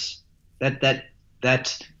justifies that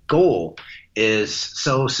goal is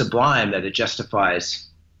so sublime that it justifies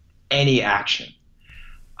any action.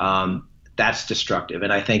 That's destructive,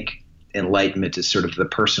 and I think enlightenment is sort of the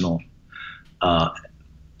personal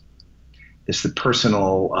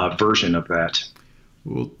version of that.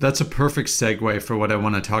 Well, that's a perfect segue for what I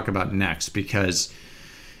want to talk about next, because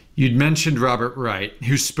you'd mentioned Robert Wright,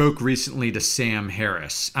 who spoke recently to Sam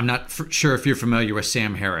Harris. I'm not sure if you're familiar with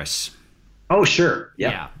Sam Harris. Oh, sure.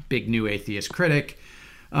 Yeah, big new atheist critic.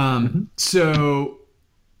 So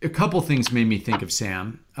a couple things made me think of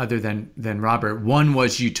Sam other than Robert. One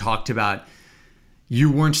was you talked about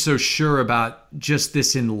you weren't so sure about just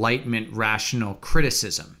this enlightenment rational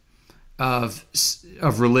criticism of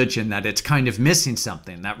religion, that it's kind of missing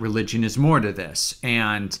something, that religion is more to this.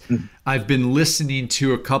 And I've been listening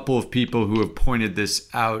to a couple of people who have pointed this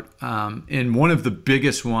out. And one of the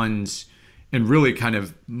biggest ones, and really kind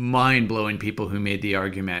of mind-blowing people who made the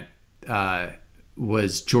argument,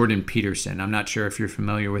 was Jordan Peterson. I'm not sure if you're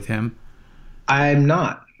familiar with him. I'm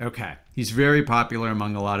not. Okay. He's very popular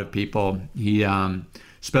among a lot of people. He,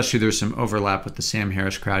 especially there's some overlap with the Sam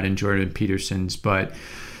Harris crowd and Jordan Peterson's, but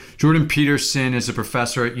Jordan Peterson is a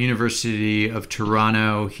professor at University of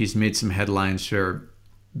Toronto. He's made some headlines for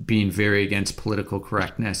being very against political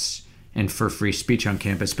correctness and for free speech on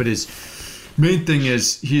campus. But his Main thing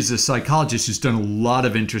is he's a psychologist who's done a lot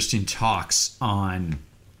of interesting talks on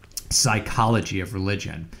psychology of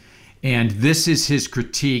religion. And this is his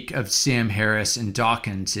critique of Sam Harris and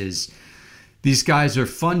Dawkins is these guys are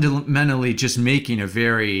fundamentally just making a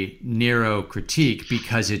very narrow critique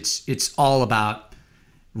because it's all about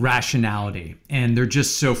rationality. And they're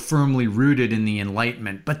just so firmly rooted in the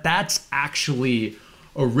Enlightenment. But that's actually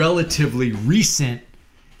a relatively recent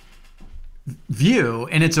view,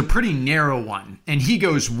 and it's a pretty narrow one. And he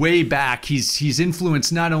goes way back. He's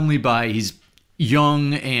influenced not only by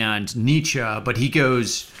Jung and Nietzsche, but he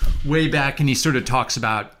goes way back and he sort of talks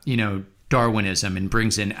about, Darwinism and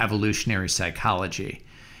brings in evolutionary psychology.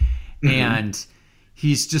 Mm-hmm. And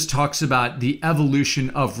he's just talks about the evolution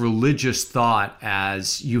of religious thought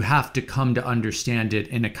as you have to come to understand it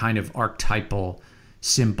in a kind of archetypal,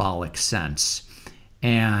 symbolic sense.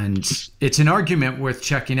 And it's an argument worth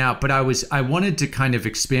checking out, but I wanted to kind of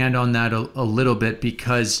expand on that a little bit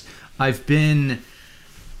because I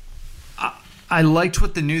liked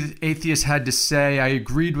what the New Atheist had to say. I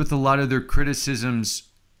agreed with a lot of their criticisms,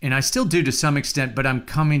 and I still do to some extent, but I'm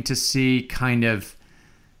coming to see kind of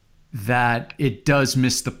that it does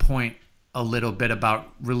miss the point a little bit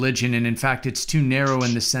about religion. And in fact, it's too narrow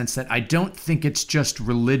in the sense that I don't think it's just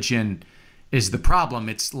religion is the problem.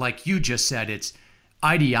 It's like you just said, it's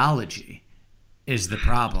ideology is the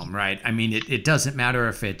problem, right? I mean, it doesn't matter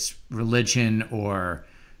if it's religion or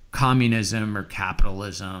communism or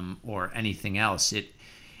capitalism or anything else.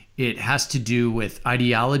 It has to do with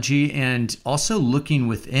ideology and also looking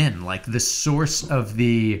within, like the source of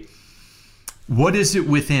what is it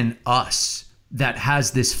within us that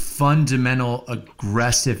has this fundamental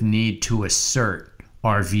aggressive need to assert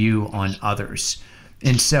our view on others.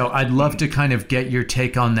 And so I'd love to kind of get your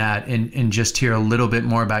take on that and just hear a little bit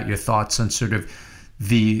more about your thoughts on sort of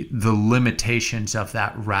the limitations of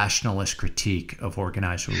that rationalist critique of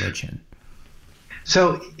organized religion.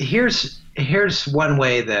 So here's one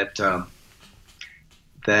way that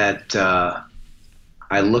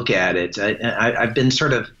I look at it. I've been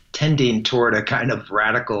sort of tending toward a kind of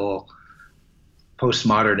radical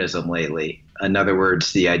postmodernism lately. In other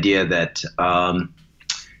words, the idea that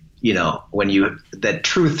that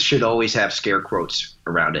truth should always have scare quotes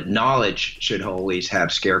around it. Knowledge should always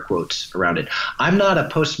have scare quotes around it. I'm not a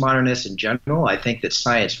postmodernist in general. I think that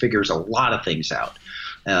science figures a lot of things out.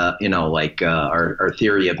 Our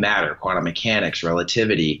theory of matter, quantum mechanics,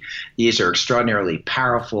 relativity. These are extraordinarily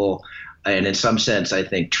powerful and in some sense, I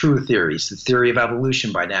think, true theories, the theory of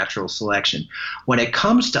evolution by natural selection. When it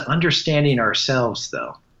comes to understanding ourselves,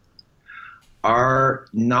 though, our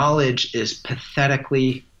knowledge is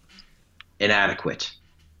pathetically inadequate.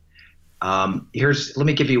 Let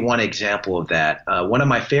me give you one example of that. One of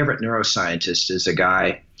my favorite neuroscientists is a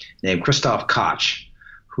guy named Christoph Koch,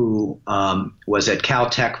 who was at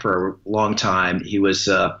Caltech for a long time. He was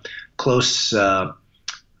a close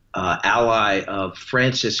ally of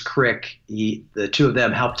Francis Crick. The two of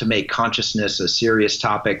them helped to make consciousness a serious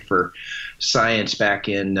topic for science back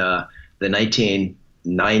in the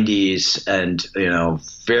 1990s, and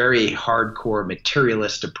very hardcore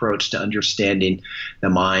materialist approach to understanding the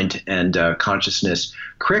mind and consciousness.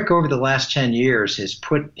 Crick, over the last 10 years, has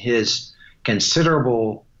put his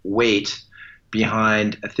considerable weight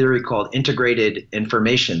behind a theory called integrated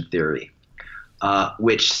information theory,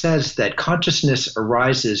 which says that consciousness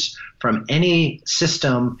arises from any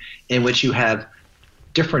system in which you have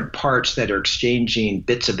different parts that are exchanging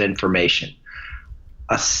bits of information.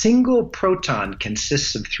 A single proton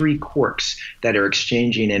consists of 3 quarks that are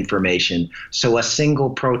exchanging information, so a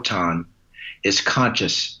single proton is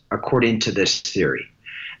conscious according to this theory.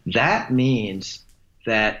 That means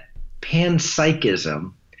that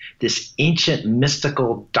panpsychism, this ancient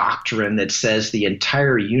mystical doctrine that says the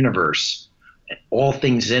entire universe, all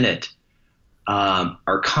things in it,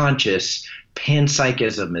 are conscious,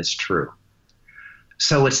 panpsychism is true.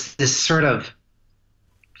 So it's this sort of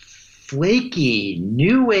flaky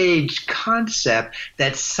new age concept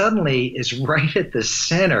that suddenly is right at the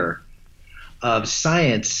center of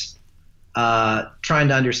science trying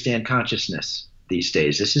to understand consciousness these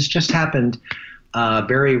days. This has just happened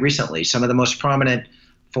very recently. Some of the most prominent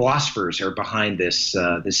philosophers are behind this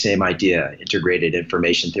the same idea, integrated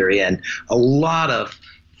information theory, and a lot of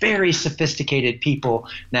very sophisticated people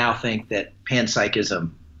now think that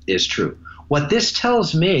panpsychism is true. What this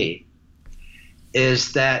tells me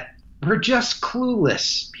is that we're just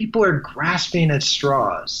clueless. People are grasping at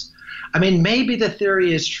straws. I mean, maybe the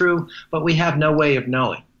theory is true, but we have no way of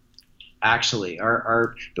knowing. Actually,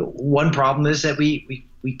 the one problem is that we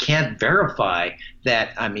can't verify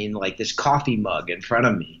that. I mean, like this coffee mug in front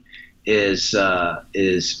of me is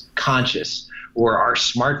conscious, or our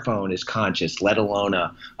smartphone is conscious, let alone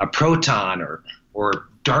a proton or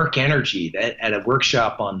dark energy. That at a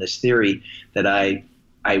workshop on this theory that I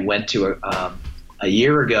went to a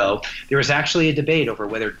year ago, there was actually a debate over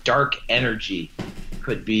whether dark energy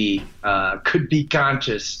could be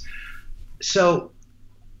conscious. So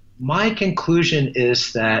my conclusion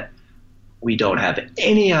is that we don't have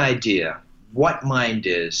any idea what mind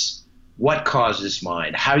is, what causes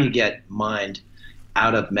mind, how you get mind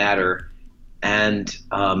out of matter, and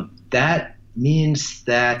that means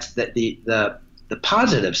that the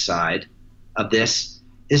positive side of this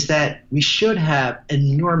is that we should have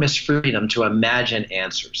enormous freedom to imagine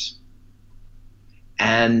answers.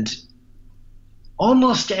 And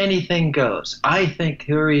almost anything goes. I think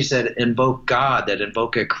theories that invoke God, that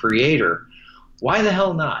invoke a creator, why the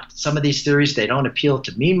hell not? Some of these theories, they don't appeal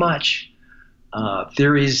to me much.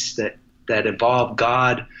 Theories that involve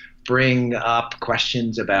God bring up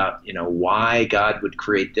questions about, why God would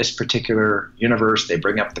create this particular universe. They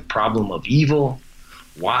bring up the problem of evil,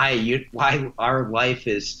 why our life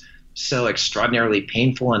is so extraordinarily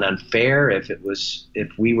painful and unfair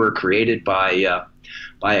if we were created by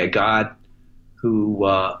a God who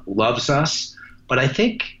loves us. But I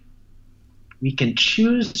think we can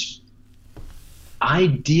choose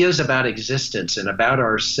ideas about existence and about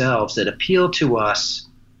ourselves that appeal to us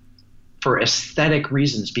for aesthetic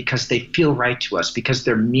reasons, because they feel right to us, because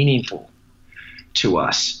they're meaningful to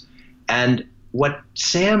us. And what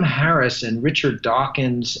Sam Harris and Richard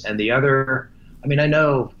Dawkins and the other, I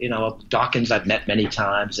know, Dawkins I've met many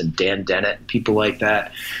times, and Dan Dennett and people like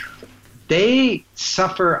that, they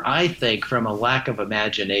suffer, I think, from a lack of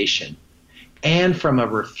imagination and from a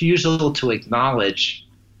refusal to acknowledge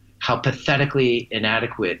how pathetically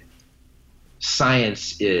inadequate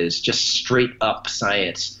science is, just straight up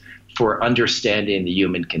science, for understanding the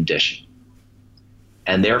human condition.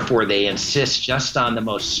 And therefore they insist just on the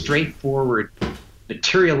most straightforward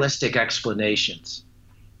materialistic explanations.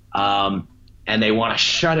 And they want to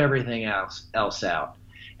shut everything else out.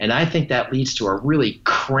 And I think that leads to a really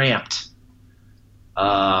cramped,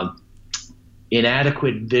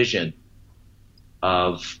 inadequate vision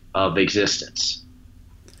of existence.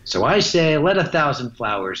 So I say, let 1,000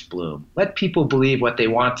 flowers bloom. Let people believe what they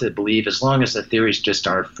want to believe, as long as the theories just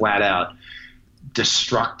aren't flat out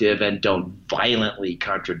destructive and don't violently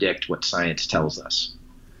contradict what science tells us.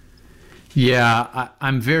 Yeah,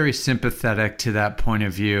 I'm very sympathetic to that point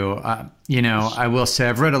of view. I will say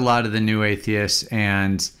I've read a lot of the New Atheists,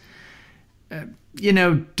 and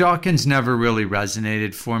Dawkins never really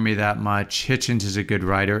resonated for me that much. Hitchens is a good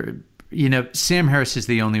writer. Sam Harris is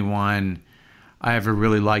the only one I ever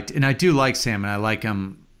really liked. And I do like Sam, and I like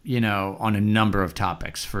him, on a number of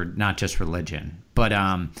topics, for not just religion. But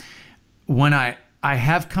when I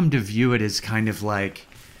have come to view it as kind of like,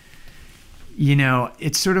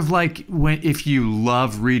 it's sort of like if you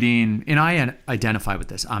love reading, and I identify with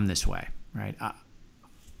this, I'm this way, right?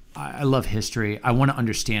 I love history. I want to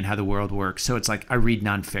understand how the world works. So it's like I read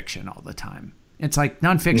nonfiction all the time. It's like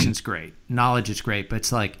nonfiction's great. Knowledge is great. But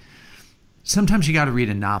it's like sometimes you got to read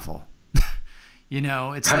a novel.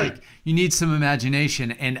 It's like you need some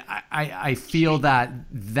imagination. And I feel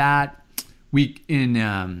that we in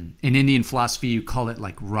Indian philosophy, you call it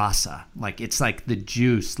like rasa. Like it's like the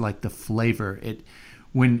juice, like the flavor.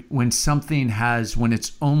 When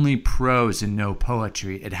it's only prose and no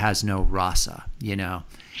poetry, it has no rasa,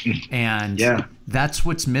 And yeah, that's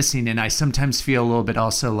what's missing. And I sometimes feel a little bit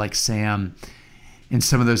also like Sam and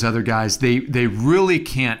some of those other guys, they really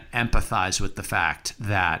can't empathize with the fact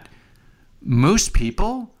that most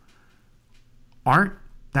people aren't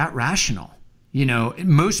that rational.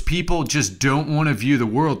 Most people just don't want to view the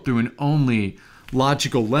world through an only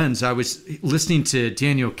logical lens. I was listening to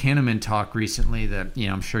Daniel Kahneman talk recently, that,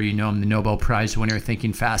 I'm sure you know him, the Nobel Prize winner,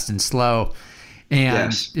 Thinking Fast and Slow.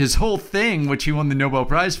 And yes, his whole thing, which he won the Nobel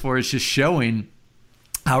Prize for, is just showing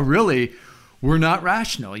how really we're not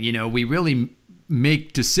rational. We really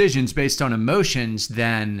make decisions based on emotions,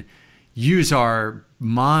 then use our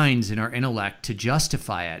minds and our intellect to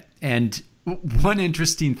justify it. And one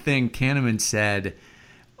interesting thing Kahneman said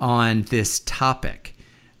on this topic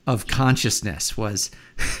of consciousness was,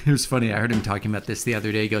 it was funny, I heard him talking about this the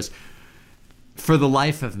other day. He goes, for the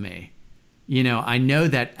life of me, I know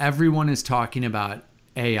that everyone is talking about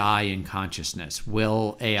AI and consciousness.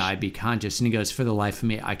 Will AI be conscious? And he goes, for the life of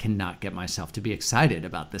me, I cannot get myself to be excited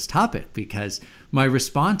about this topic, because my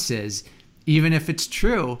response is, even if it's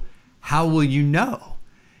true, how will you know?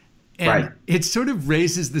 And right, it sort of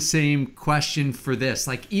raises the same question for this.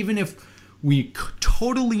 Like, even if we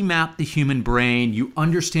totally map the human brain, you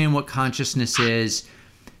understand what consciousness is,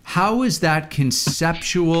 how is that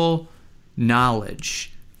conceptual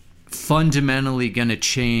knowledge fundamentally going to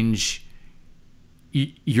change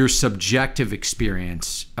your subjective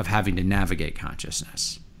experience of having to navigate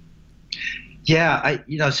consciousness? Yeah,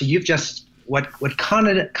 so you've just what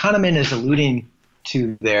Kahneman is alluding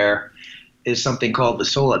to there is something called the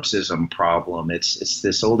solipsism problem. It's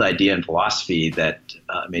this old idea in philosophy that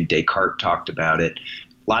Descartes talked about it.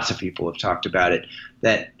 Lots of people have talked about it.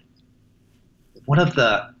 That one of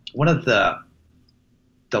the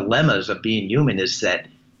dilemmas of being human is that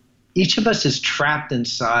each of us is trapped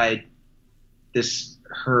inside this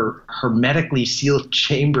hermetically sealed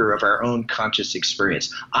chamber of our own conscious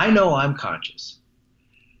experience. I know I'm conscious.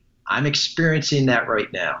 I'm experiencing that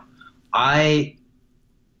right now. I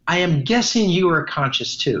am guessing you are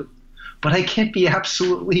conscious too, but I can't be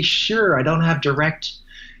absolutely sure. I don't have direct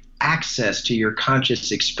access to your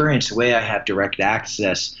conscious experience the way I have direct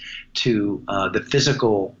access to the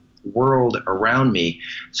physical world around me.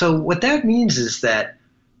 So what that means is that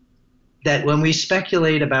when we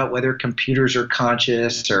speculate about whether computers are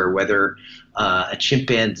conscious or whether a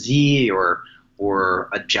chimpanzee or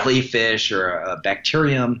a jellyfish or a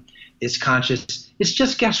bacterium is conscious, it's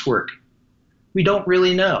just guesswork. We don't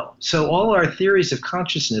really know. So all our theories of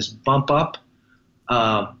consciousness bump up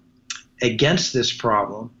against this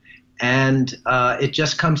problem, and it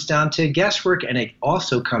just comes down to guesswork, and it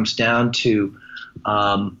also comes down to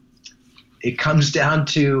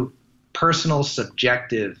personal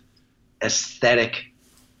subjective aesthetic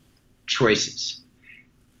choices.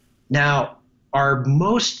 Now, our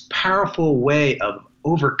most powerful way of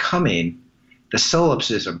overcoming the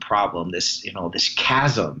solipsism problem, this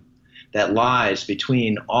chasm that lies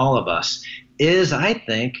between all of us, is, I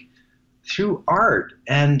think, through art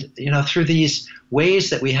and through these ways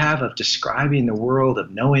that we have of describing the world,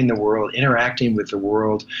 of knowing the world, interacting with the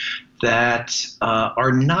world, that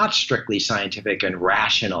are not strictly scientific and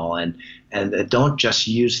rational, and don't just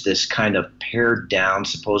use this kind of pared down,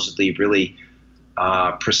 supposedly really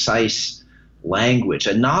precise language.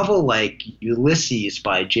 A novel like Ulysses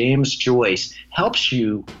by James Joyce helps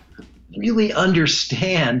you really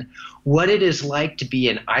understand what it is like to be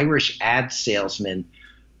an Irish ad salesman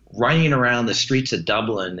running around the streets of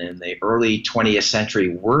Dublin in the early 20th century,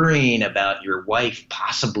 worrying about your wife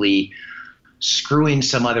possibly screwing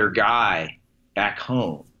some other guy back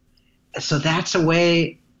home. So that's a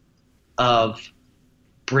way of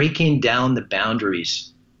breaking down the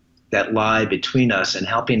boundaries that lie between us and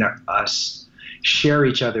helping us share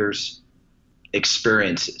each other's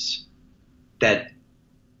experiences that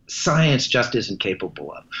science just isn't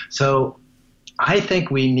capable of. So I think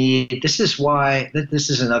this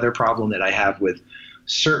is another problem that I have with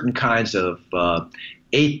certain kinds of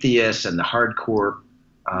atheists and the hardcore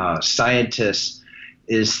scientists,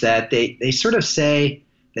 is that they sort of say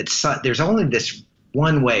that there's only this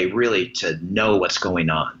one way really to know what's going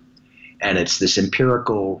on. And it's this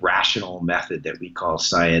empirical, rational method that we call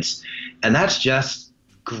science. And that's just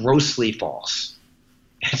grossly false.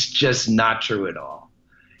 It's just not true at all.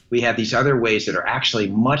 We have these other ways that are actually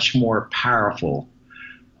much more powerful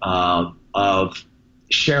of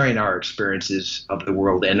sharing our experiences of the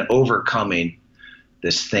world and overcoming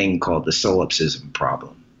this thing called the solipsism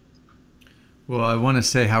problem. Well, I want to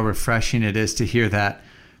say how refreshing it is to hear that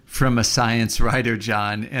from a science writer,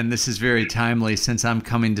 John. And this is very timely since I'm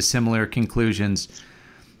coming to similar conclusions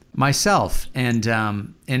myself. And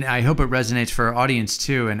I hope it resonates for our audience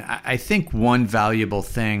too. And I think one valuable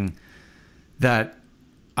thing that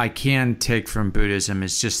I can take from Buddhism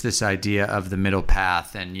is just this idea of the middle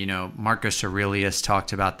path. And, Marcus Aurelius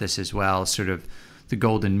talked about this as well, sort of the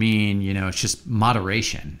golden mean, it's just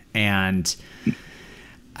moderation. And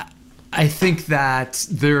I think that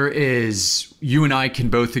you and I can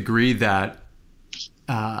both agree that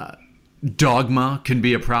dogma can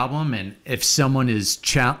be a problem. And if someone is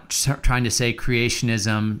trying to say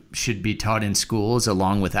creationism should be taught in schools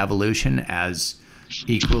along with evolution as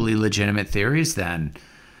equally legitimate theories, then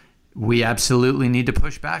we absolutely need to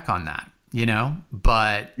push back on that,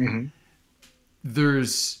 but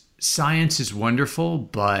science is wonderful,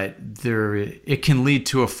 but it can lead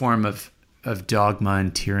to a form of dogma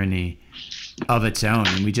and tyranny of its own.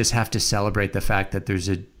 And we just have to celebrate the fact that there's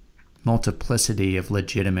a multiplicity of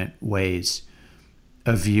legitimate ways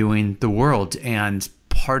of viewing the world. And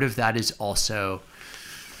part of that is also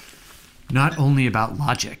not only about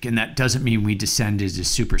logic, and that doesn't mean we descend into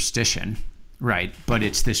superstition, right? But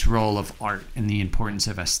it's this role of art and the importance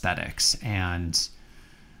of aesthetics, and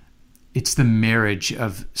it's the marriage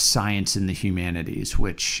of science and the humanities,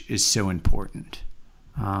 which is so important.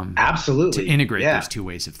 Absolutely. To integrate those two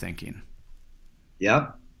ways of thinking.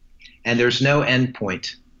 Yep. And there's no end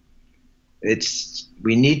point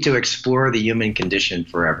we need to explore the human condition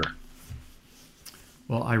forever.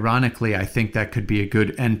 Well, ironically, I think that could be a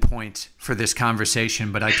good endpoint for this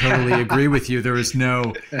conversation, but I totally agree with you. There is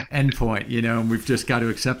no endpoint, and we've just got to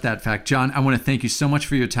accept that fact. John, I want to thank you so much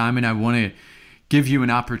for your time, and I want to give you an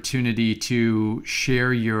opportunity to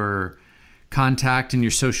share your contact and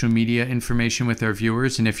your social media information with our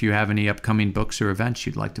viewers, and if you have any upcoming books or events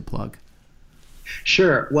you'd like to plug.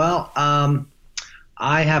 Sure. Well,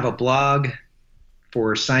 I have a blog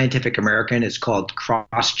for Scientific American. It's called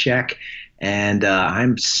Crosscheck. And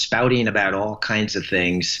I'm spouting about all kinds of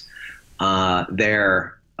things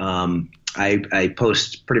there. I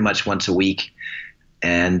post pretty much once a week,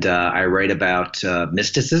 and I write about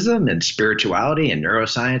mysticism and spirituality and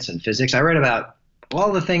neuroscience and physics. I write about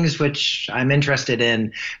all the things which I'm interested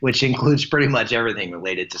in, which includes pretty much everything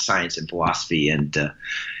related to science and philosophy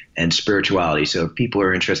and spirituality. So if people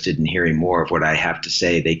are interested in hearing more of what I have to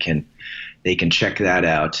say, they can check that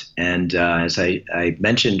out. And as I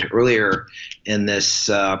mentioned earlier in this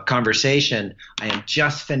conversation, I am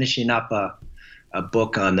just finishing up a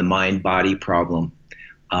book on the mind-body problem.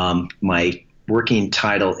 My working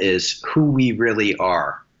title is Who We Really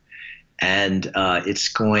Are. And it's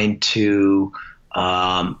going to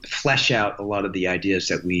flesh out a lot of the ideas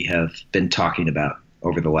that we have been talking about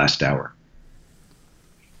over the last hour.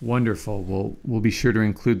 Wonderful. We'll be sure to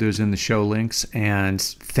include those in the show links. And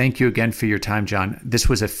thank you again for your time, John. This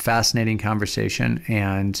was a fascinating conversation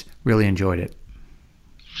and really enjoyed it.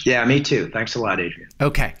 Yeah, me too. Thanks a lot, Adrian.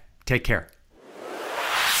 Okay. Take care.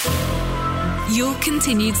 Your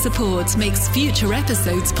continued support makes future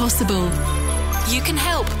episodes possible. You can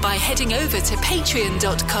help by heading over to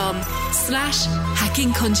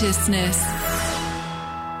patreon.com/hackingconsciousness.